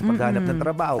 bumalik ulit sa paghanap ng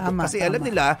trabaho. Kasi Tama. alam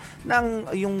nila nang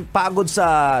yung pagod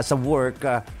sa work,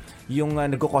 yung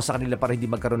nagko-cause sa kanila para hindi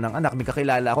magkaroon ng anak. May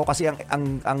kakilala ako kasi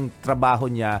ang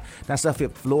trabaho niya nasa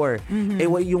 5th floor.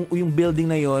 Yung building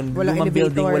na yon, lumang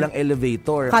building, walang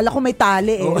elevator. Kala ko may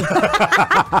tali eh.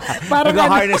 Parang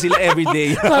nag-harness sila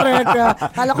everyday. Correct.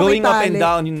 Kala ko Going may tali. up and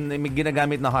down, yung may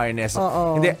ginagamit na harness.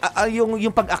 Hindi,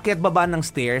 yung pag-akyat baba ng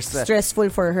stairs.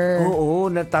 Stressful for her. Oo,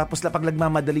 tapos pag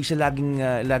nagmamadali siya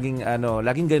laging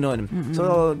ganoon.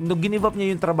 So, nung give up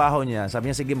niya yung trabaho niya, sabi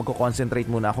niya, sige,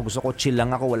 magko-concentrate muna ako. Gusto ko chill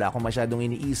lang ako, wala akong masyadong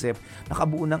iniisip.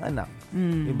 Nakabuo ng anak.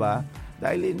 'Di ba?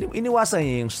 Dahil iniwasan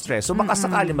niya yung stress. So baka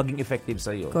sakali maging effective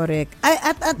sa'yo. Correct.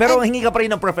 Pero hingi ka pa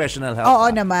rin ng professional help. Oo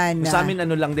naman. Sa amin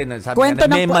ano lang din. Sabi kwento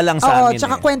nga, mema lang sa amin.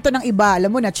 Tsaka kwento ng iba. Alam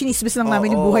mo na, chinismis lang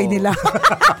namin yung buhay nila.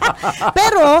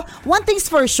 Pero, one thing's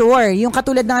for sure, yung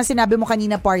katulad na sinabi mo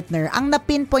kanina, partner, ang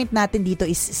na-pinpoint natin dito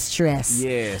is stress.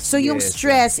 Yes. So yung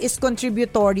stress is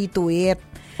contributory to it.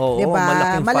 Oo,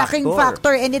 diba? Malaking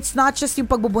factor. And it's not just yung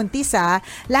pagbubuntis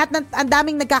lahat ang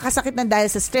daming nagkakasakit ng dahil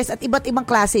sa stress at iba't ibang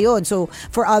klase yon. So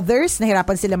for others,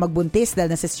 nahirapan sila magbuntis dahil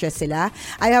nasa stress sila.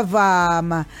 I have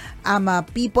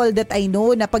people that I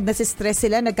know na pag nasa-stress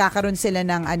sila, nagkakaroon sila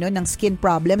ng skin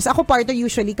problems. Ako partner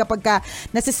usually kapag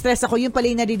nasa-stress ako, yun pala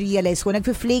yung nare-realize ko,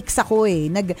 nagfi-flakes ako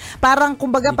parang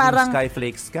kumbaga parang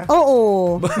skyflakes ka?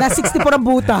 Oo, na 64 ang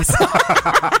butas.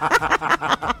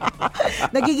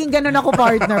 Nagiging ganun ako,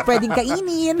 partner. Pwedeng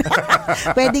kainin.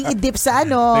 Pwedeng i-dip sa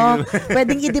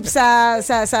pwedeng i-dip sa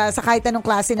kahit anong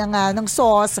klase ng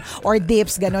sauce or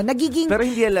dips, ganun. Nagiging pero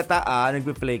hindi halata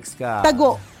nagpi-flakes ka.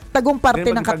 Tagong parte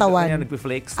ng katawan.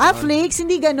 Nagpi-flakes. Flakes,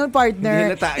 hindi ganun,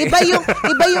 partner. Iba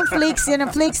yung flakes yan.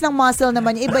 Ang flakes ng muscle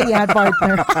naman, iba yan,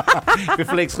 partner.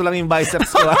 Flakes ko lang yung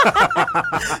biceps ko.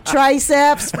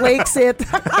 Triceps, flakes it.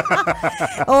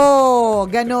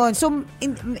 Ganun. So,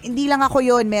 hindi lang ako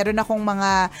yun. Meron akong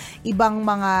mga ibang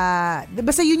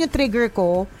basta yun yung trigger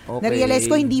ko. Okay.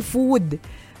 Na-realize ko, hindi food.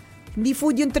 Hindi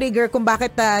food yung trigger kung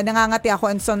bakit nangangati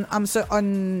ako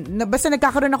basta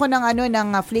nagkakaroon ako ng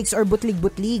flakes or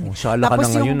butlig-butlig. Shala ka na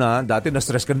ngayon Dati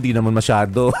na-stress ka, hindi naman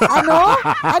masyado.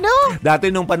 Ano? Dati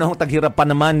nung panahong taghirap pa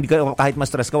naman, kahit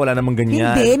ma-stress ka, wala namang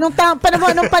ganyan. Hindi. Nung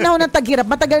panahon ng taghirap,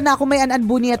 matagal na ako may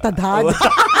ananbuni at tadhad.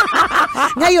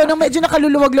 Ngayon, nung medyo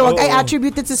nakaluluwag-luwag, I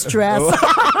attribute it to stress.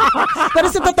 Pero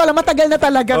sa totoo lang, matagal na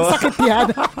talaga. Sakit yan.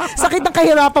 Sakit ng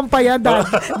kahirapan pa yan.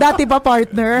 Dati pa,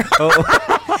 partner.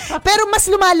 Pero mas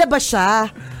lumalabas siya.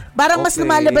 Parang mas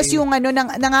lumalabas yung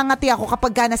nangangati ako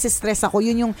kapag nasi-stress ako.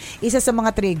 Yun yung isa sa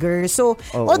mga triggers. So,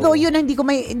 although yun hindi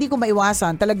ko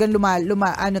maiwasan. Talagang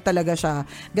talaga siya.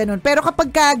 Ganun. Pero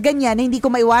kapag ganyan, hindi ko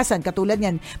maiwasan, katulad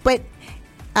yan,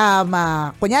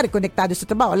 kunyari, konektado sa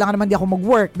trabaho, wala naman di ako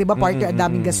mag-work, di ba, partner, ang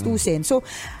daming gastusin. So,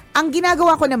 ang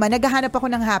ginagawa ko naman, naghahanap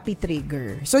ako ng happy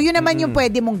trigger. So, yun naman yung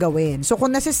pwede mong gawin. So,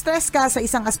 kung nasistress ka sa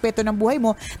isang aspeto ng buhay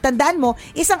mo, tandaan mo,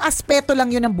 isang aspeto lang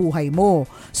yun ng buhay mo.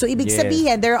 So, ibig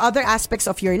sabihin, there are other aspects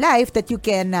of your life that you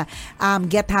can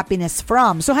get happiness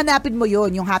from. So, hanapin mo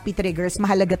yun, yung happy triggers.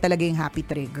 Mahalaga talaga yung happy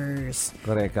triggers.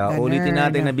 Correct. Ulitin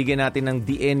natin, nabigyan natin ng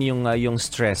DN yung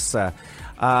stress.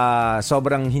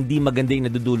 Sobrang hindi maganda yung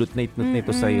nadudulot nito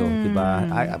sa iyo, 'di ba?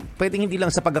 Pwedeng hindi lang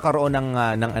sa pagkakaroon ng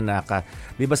anak,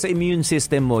 'di ba, sa immune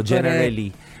system mo generally.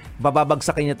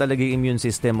 Bababagsakin niya talaga yung immune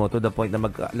system mo to the point na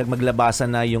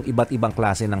maglabasan na yung iba't ibang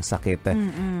klase ng sakit.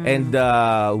 And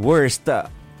worst,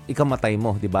 ikamatay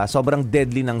mo, 'di ba? Sobrang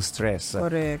deadly ng stress.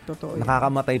 Correct, totoo.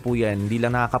 Nakakamatay po 'yan. Hindi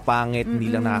lang nakakapangit,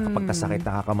 hindi lang nakakapagkasakit,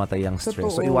 nakakamatay ang stress.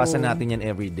 Totoo. So iwasan natin 'yan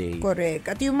every day.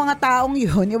 Correct. At yung mga taong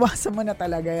 'yun, iwasan mo na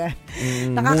talaga 'yan.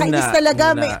 Nakakainis talaga.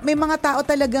 May mga tao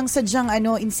talagang sadyang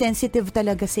insensitive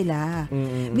talaga sila.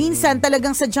 Minsan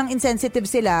talagang sadyang insensitive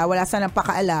sila, wala silang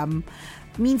pakaalam.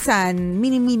 Minsan,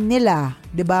 minimin nila.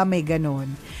 'Di ba? May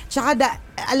ganun. Tsaka,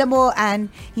 alam mo,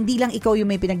 Ann, hindi lang ikaw yung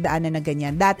may pinagdaanan na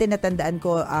ganyan. Dati natandaan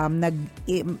ko,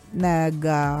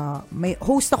 may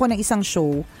host ako ng isang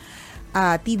show,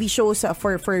 TV show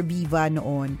for Viva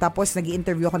noon. Tapos,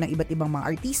 nag-i-interview ako ng iba't ibang mga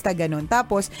artista, ganun.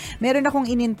 Tapos, meron akong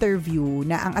in-interview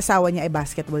na ang asawa niya ay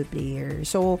basketball player.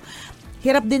 So,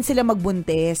 hirap din sila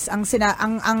magbuntis. Ang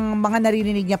mga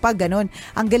naririnig niya pa ganun.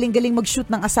 Ang galing-galing mag-shoot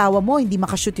ng asawa mo, hindi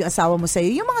makashoot yung asawa mo sa'yo.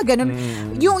 Yung mga ganun.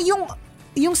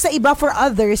 Yung sa iba, for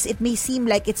others, it may seem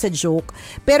like it's a joke.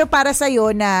 Pero para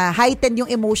sa'yo na heightened yung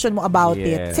emotion mo about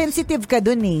it. Sensitive ka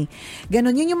dun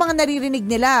Ganun. Yun yung mga naririnig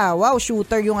nila. Wow,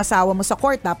 shooter yung asawa mo sa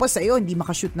court. Tapos sa'yo, hindi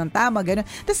makashoot ng tama. Ganun.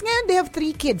 Tapos ngayon, they have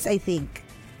 3 kids, I think.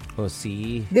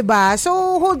 See? Diba? So,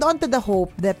 hold on to the hope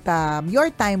that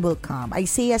your time will come.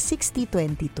 Isaiah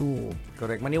 60:22.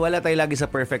 Correct. Maniwala tayo lagi sa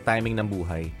perfect timing ng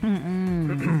buhay.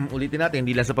 Ulitin natin,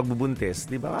 hindi lang sa pagbubuntis.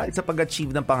 Diba? Kahit sa pag-achieve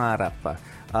ng pangarap.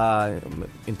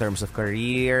 In terms of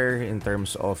career, in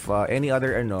terms of any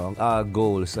other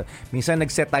goals. Minsan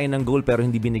nag-set tayo ng goal pero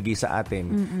hindi binigay sa atin.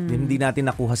 Hindi natin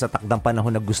nakuha sa takdang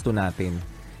panahon na gusto natin.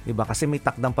 Diba? Kasi may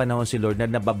takdang panahon si Lord na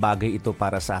nababagay ito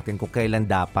para sa atin kung kailan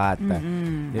dapat.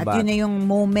 Diba? At yun na yung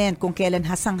moment kung kailan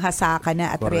hasang-hasa ka na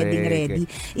at Correct. ready.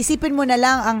 Isipin mo na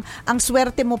lang, ang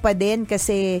swerte mo pa din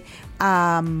kasi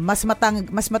mas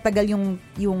matagal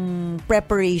yung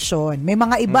preparation. May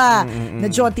mga iba na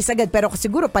jaunties agad, pero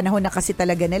siguro panahon na kasi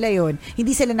talaga nila yon.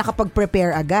 Hindi sila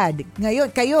nakapag-prepare agad.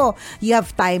 Ngayon, kayo, you have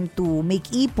time to make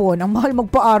ipon. Ang mahal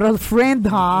magpaaral, friend,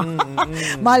 ha?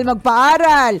 Mahal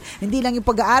magpaaral. Hindi lang yung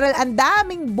pag-aaral. Ang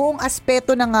daming buong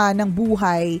aspeto ng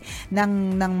buhay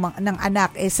ng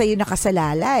anak sa'yo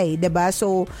nakasalalay. 'Di ba?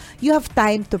 So, you have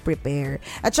time to prepare.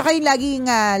 At saka yung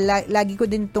lagi ko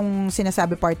din tong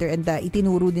sinasabi, partner, and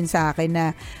itinuro din sa akin na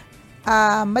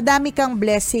madami kang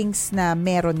blessings na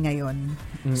meron ngayon.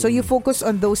 So you focus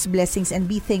on those blessings and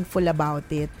be thankful about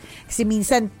it. Kasi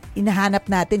minsan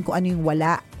hinahanap natin kung ano yung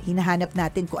wala, hinahanap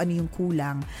natin kung ano yung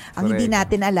kulang. Ang hindi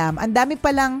natin alam, ang dami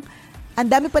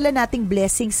pala nating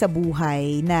blessings sa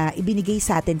buhay na ibinigay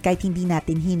sa atin kahit hindi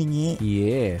natin hiningi.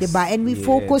 Yes. 'Di ba? And we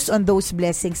focus on those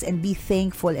blessings and be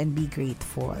thankful and be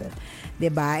grateful. 'Di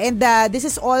ba? And this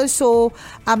is also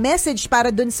a message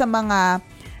para dun sa mga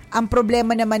ang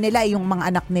problema naman nila yung mga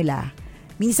anak nila.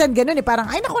 Minsan ganun parang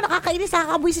ay naku, nakakainis,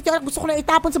 nakakabuisit, gusto ko na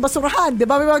itapon sa basurahan, 'di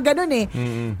ba? May mga ganun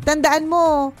Tandaan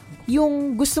mo,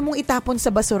 yung gusto mong itapon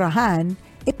sa basurahan,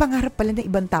 pangarap pala ng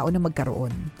ibang tao na magkaroon.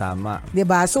 Tama. 'Di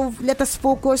ba? So let us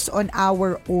focus on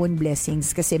our own blessings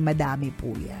kasi madami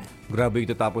po 'yan. Grabe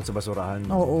yung tatapon sa basurahan.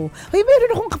 Oo. Ay,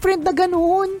 meron akong friend na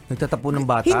ganun. Nagtatapon ng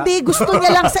bata? Hindi, gusto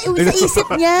niya lang sa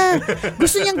isip niya.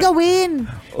 Gusto niyang gawin.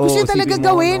 Gusto niya talaga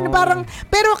gawin. Parang,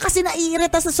 pero kasi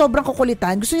naiirita sa sobrang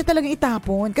kukulitan, gusto niya talaga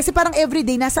itapon. Kasi parang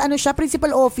everyday, nasa siya,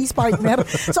 principal office partner.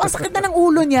 So, ang sakit na ng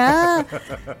ulo niya.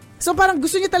 So, parang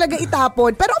gusto niya talaga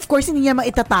itapon. Pero of course, hindi niya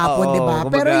maitatapon, di ba?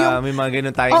 Pero yung, may mga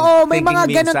ganun tayong may mga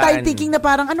ganun tayong thinking na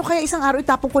parang, ano kaya isang araw,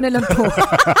 itapon ko na lang to.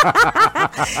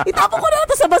 Itapon ko na lang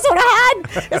to sa basura.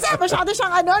 Kasi masyado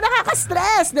siyang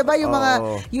nakaka-stress, 'di ba?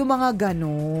 Yung mga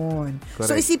ganun. Correct.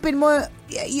 So isipin mo,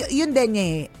 yun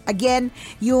din Again,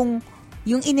 yung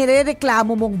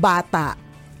inirereklamo mong bata,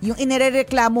 yung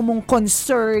inirereklamo mong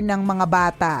concern ng mga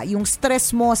bata, yung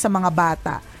stress mo sa mga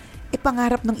bata,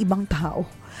 pangarap ng ibang tao.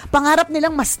 Pangarap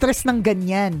nilang ma-stress ng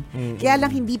ganyan. Kaya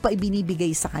lang hindi pa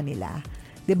ibinibigay sa kanila.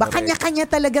 'Di ba? Kanya-kanya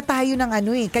talaga tayo ng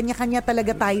kanya-kanya talaga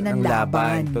tayo ng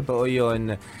laban. Totoo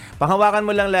 'yun. Panghawakan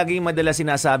mo lang lagi yung madalas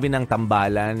sinasabi ng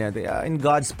tambalan. In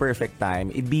God's perfect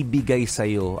time, ibibigay sa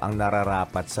iyo ang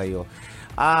nararapat sa iyo.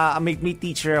 May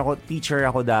teacher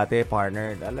ako dati,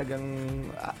 partner. Talagang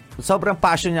sobrang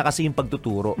passion niya kasi yung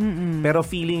pagtuturo. Pero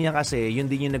feeling niya kasi yun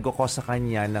din yung nagko-cause sa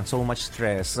kanya ng so much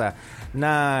stress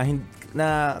na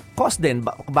cause din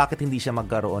bakit hindi siya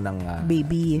magkaroon ng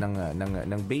baby.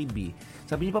 ng baby.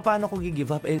 Sabi niya, paano ko gi-give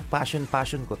up? Passion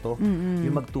ko to.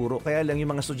 Yung magturo. Kaya lang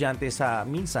yung mga estudyante sa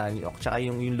minsan, tsaka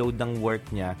yung load ng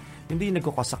work niya, hindi yung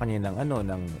nagkukos sa kanya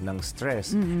ng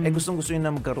stress. Gustong-gusto niya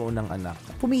na magkaroon ng anak.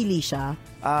 Pumili siya?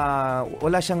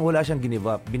 Wala siyang give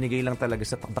up. Binigay lang talaga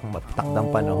sa takdang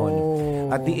panahon.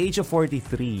 At the age of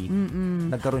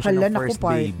 43, nagkaroon siya ng first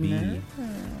baby.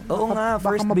 Oo nga,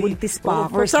 first baby. Baka mabuntis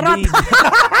pa. First baby.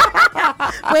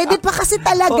 Pwede pa kasi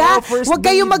talaga. Wag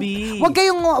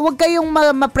kayong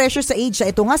ma-pressure sa age.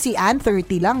 Ito nga si Ann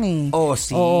 30 lang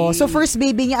so first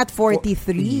baby niya at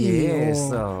 43. Yes.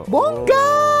 Bongga!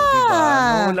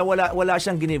 Diba? Wala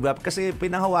siyang give up kasi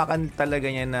pinahawakan talaga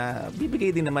niya na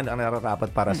bibigay din naman ang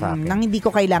nararapat para sa akin. Nang hindi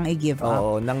ko kailangang i-give up.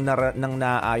 Oo, nang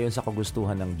naayon sa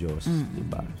kagustuhan ng Diyos,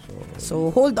 diba?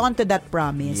 So hold on to that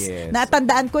promise. Yes.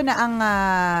 Natandaan ko na ang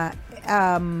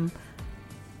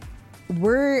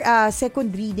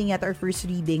second reading at our first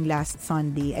reading last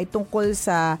Sunday ay tungkol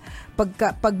sa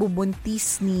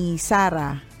pagbubuntis ni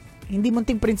Sarah. Hindi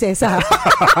munting prinsesa.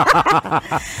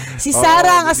 Si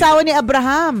Sarah ang asawa ni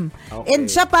Abraham. Okay. And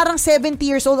siya parang 70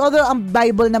 years old. Although ang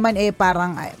Bible naman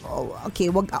parang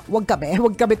wag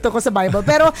kami to ko sa Bible.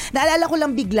 Pero naalala ko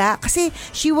lang bigla kasi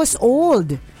she was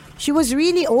old. She was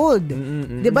really old.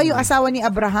 'Di ba yung asawa ni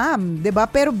Abraham, 'di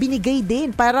ba? Pero binigay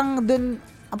din. Parang doon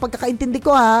ang pagkakaintindi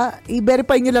ko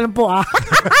i-verify niyo lang po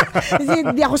Kasi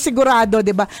hindi ako sigurado,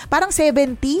 'di ba? Parang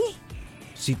 70.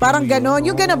 Parang ganon.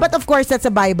 Yung ganon. But of course, that's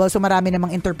a Bible. So marami namang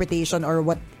interpretation or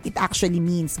what it actually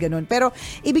means. Ganon. Pero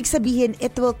ibig sabihin,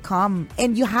 it will come.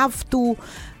 And you have to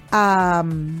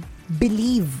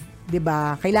believe. 'Di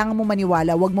ba? Kailangan mo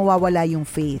maniwala. Huwag mawawala yung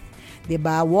faith. 'Di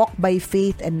ba? Walk by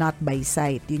faith and not by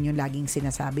sight. Yun yung laging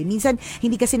sinasabi. Minsan,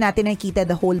 hindi kasi natin nakikita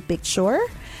the whole picture.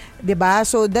 'Di ba?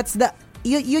 So that's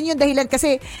yun yung dahilan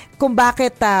kasi kung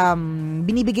bakit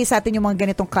binibigay sa atin yung mga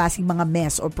ganitong klaseng mga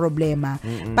mess o problema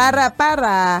para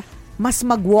mas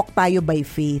mag-walk tayo by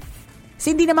faith.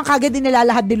 Kasi hindi naman kagad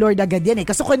nilalahad ni Lord agad yan eh.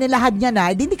 Kasi kung nilahad niya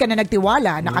na, hindi ka na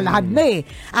nagtiwala. Nakalahad na eh.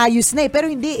 Ayos na eh. Pero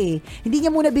hindi eh. Hindi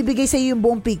niya muna bibigay sa iyo yung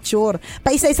buong picture.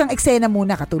 Paisa-isang eksena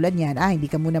muna. Katulad niyan. Hindi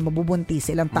ka muna mabubuntis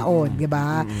ilang taon.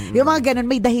 Diba? Yung mga ganun,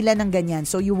 may dahilan ng ganyan.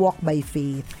 So you walk by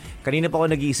faith. Kanina pa ako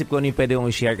nag-iisip ko ano yung pwede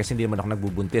kong i-share kasi hindi naman ako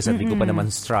nagbubuntis at hindi ko pa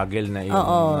naman struggle na yung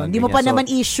hindi mo pa naman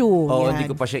issue. Hindi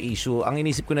ko pa siya issue. Ang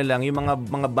inisip ko na lang yung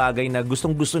mga bagay na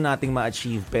gustong-gusto nating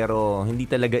ma-achieve pero hindi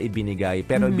talaga ibinigay.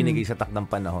 Pero ibinigay sa takdang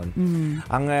panahon.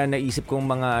 Ang naisip kong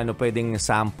mga pwedeng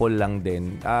sample lang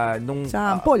din.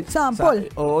 Sample.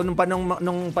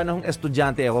 Nung panahong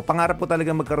estudyante ako, pangarap ko talaga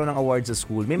magkaroon ng awards sa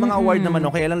school. May mga award naman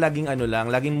kaya lang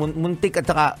laging muntik at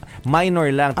saka minor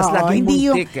lang. Tapos laging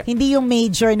muntik. Hindi yung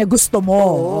major na gusto mo.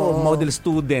 Model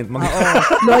student.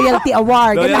 Loyalty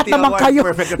award. Loyalty lahat award, kayo,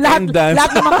 perfect attendance.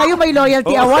 lahat naman kayo may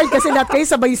loyalty award kasi lahat kayo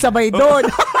sabay-sabay doon.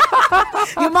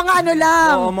 Yung mga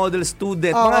lang. Model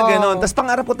student. Mga ganon. Tapos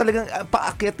pangarap ko talagang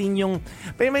paakyatin yung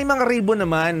may mga ribbon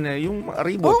naman. Yung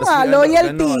ribbon.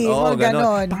 Loyalty.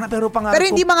 Ganon. Pero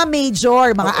hindi mga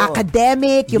major. Mga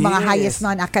academic. Yung mga highest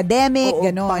non-academic.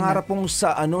 Ganon. Pangarap kong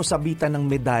sabitan ng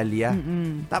medalya.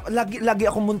 Lagi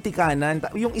ako muntikanan.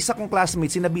 Yung isa kong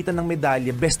classmate, sinabitan ng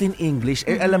medalya, best in English.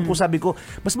 Alam ko, sabi ko,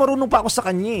 mas marunong pa ako sa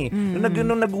kanya eh.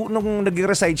 Nung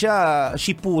nag-recite siya,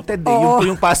 she puted eh.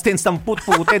 Yung past tense ng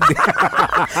puted eh.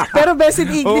 Pero best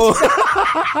in English.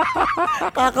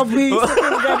 Kakabase.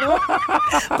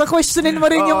 Ka-questionin mo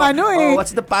rin yung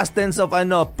what's the past tense of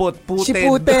puted? She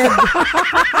puted.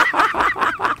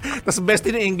 Tapos best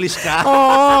in English ka.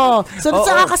 So,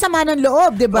 sa kakasama ng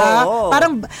loob, di ba?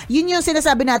 Parang, yun yung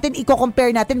sinasabi natin, i-compare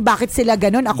natin bakit sila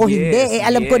ganun, ako hindi.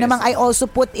 Alam ko namang I also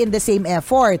put in the same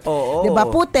effort. Di ba?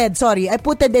 I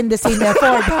putted in the same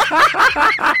effort.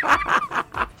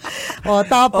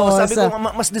 Tapos sabi ko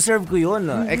mas deserve ko 'yun.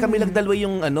 Kami lang dalawa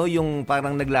yung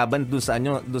parang naglaban doon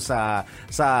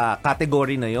sa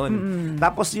category na 'yon.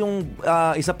 Tapos yung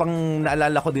isa pang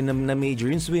naalala ko din na major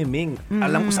yung swimming.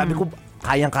 Alam ko, sabi ko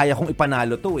kayang-kaya kong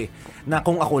ipanalo to eh. Na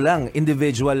kung ako lang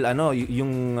individual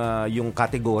yung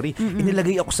category,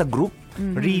 inilagay ako sa group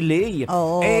relay.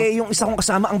 Yung isa kong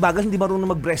kasama ang bagal, hindi marunong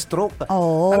mag-breaststroke.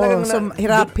 So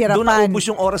hirap-hirapan. Doon naubos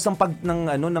yung oras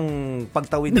ng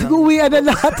pagtawid. Nag-uwian na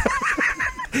lahat.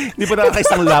 Hindi pa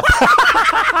nakakaisang lap.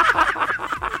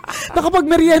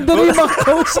 Nakapag-merienda na yung mga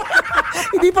coach.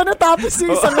 Hindi pa natapos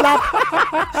yung isang lap.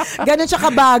 Ganon siya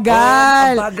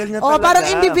kabagal. Bagal niya talaga. Parang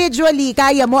individually,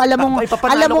 kaya mo, alam mong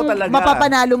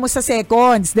mapapanalo mo sa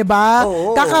seconds, di ba?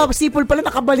 Kakasipol pala,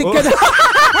 nakabalik ka na.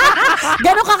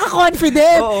 Ganon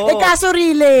ka-confident. Kaso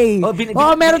relay.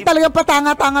 Meron talaga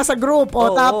patanga-tanga sa group.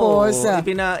 Tapos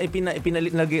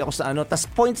ipinalagay ako sa tas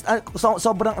points,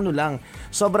 sobrang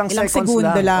sobrang ilang seconds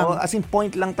lang. As in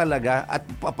point lang talaga at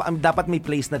dapat may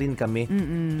place na rin kami.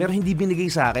 Pero hindi binigay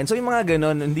sa akin. So yung mga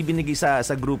ganon, hindi binigay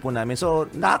sa grupo namin. So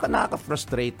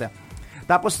nakaka-frustrate.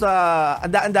 Tapos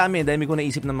ang dami ko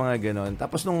naisip ng mga ganon.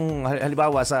 Tapos nung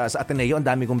halimbawa sa Ateneo, ang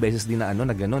dami kong beses din na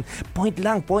ganon. Point.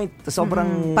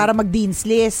 Sobrang para mag-dean's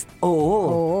list.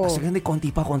 Kasi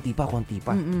konti pa.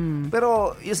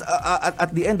 Pero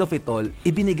at the end of it all,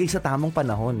 ibinigay sa tamang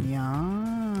panahon.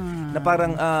 Na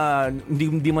parang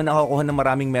hindi man nakakuha ng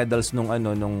maraming medals nung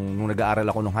nag-aaral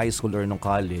ako nung high school or nung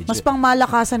college. Mas pang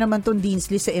malakasan naman tong dean's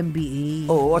list sa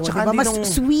MBA. At saka diba? Mas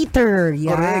sweeter.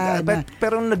 Yan. Correct.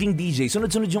 Pero naging DJ,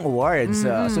 sunod-sunod yung awards,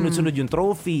 sunod-sunod yung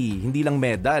trophy, hindi lang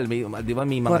medal. May, di ba,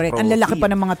 may mga correct. trophy. Ang lalaki pa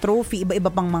ng mga trophy,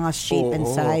 iba-iba pang mga shape and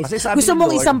size. Gusto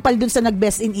mong isampal dun sa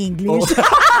nag-best in English?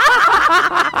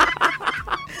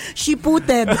 She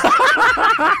puted.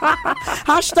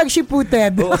 #she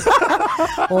puted.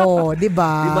 Di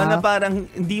ba? Di ba na parang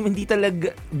hindi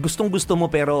talaga gustong-gusto mo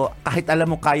pero kahit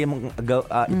alam mo kaya mong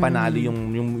ipanalo yung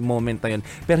moment na yun,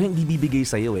 pero hindi bibigay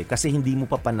sa iyo kasi hindi mo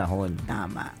pa panahon.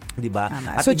 Tama. Di ba?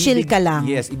 So chill ka lang.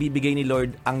 Yes, ibibigay ni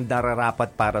Lord ang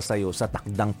nararapat para sa iyo sa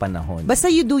takdang panahon.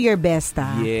 Basta you do your best,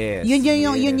 Yes.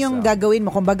 Yun yung gagawin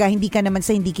mo. Kumbaga hindi ka naman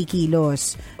sa hindi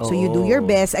kikilos. So you do your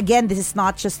best. Again, this is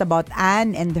not just about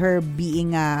Anne and her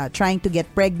being trying to get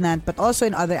pregnant, but also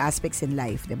in other aspects in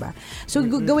life, 'di ba? So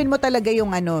gawin mo talaga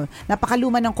yung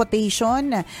napakaluma ng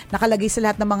quotation, nakalagay sa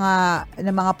lahat ng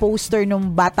mga poster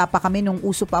nung bata pa kami, nung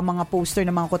uso pa ang mga poster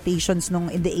ng mga quotations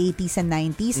nung in the 80s and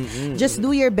 90s. Just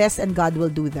do your best and God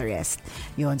will do the rest.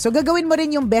 Yun. So gagawin mo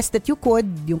rin yung best that you could,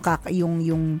 yung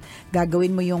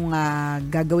gagawin mo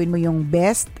yung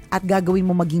best at gagawin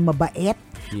mo maging mabait.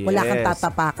 Yes. Wala kang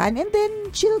tatapakan and then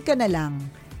chill ka na lang.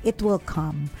 it will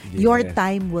come. Yeah. Your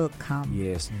time will come.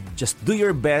 Yes. Just do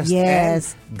your best.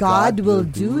 Yes, and God will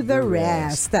do the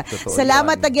rest.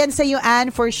 Salamat again sa iyo,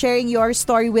 Ann, for sharing your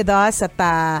story with us. At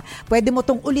pwede mo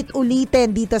tong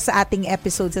ulit-ulitin dito sa ating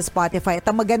episode sa Spotify. At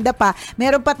ang maganda pa,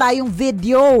 meron pa tayong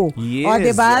video. Yes. O,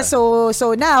 diba?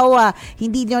 So now,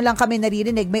 hindi nyo lang kami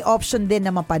naririnig. May option din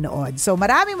na mapanood. So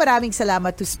maraming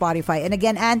salamat to Spotify. And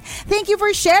again, Ann, thank you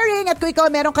for sharing. At kung ikaw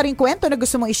meron ka ring kwento na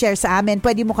gusto mong i-share sa amin,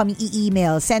 pwede mo kami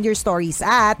i-email. Send your stories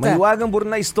at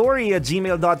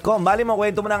mahiwagangburnaystory@gmail.com. Bali mo,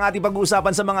 kwento mo na ang ating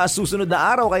pag-uusapan sa mga susunod na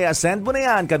araw, kaya send mo na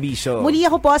yan, kabisyo. Muli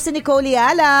ako po si Nicole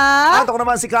Liala. At ako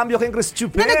naman si Cambio King Chris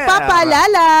Chuper. Na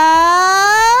nagpapaalala.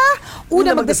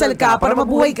 Una, magdasal ka para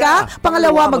mabuhay ka.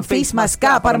 Pangalawa, mag-face mask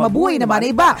ka para mabuhay naman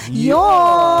iba.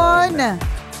 Yon!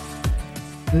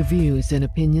 The views and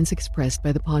opinions expressed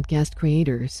by the podcast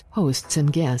creators, hosts,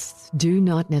 and guests do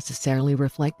not necessarily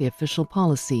reflect the official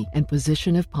policy and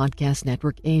position of Podcast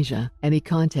Network Asia. Any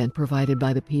content provided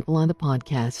by the people on the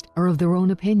podcast are of their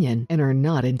own opinion and are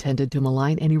not intended to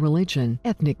malign any religion,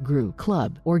 ethnic group,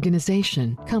 club,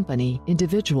 organization, company,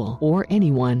 individual, or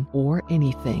anyone or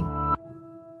anything.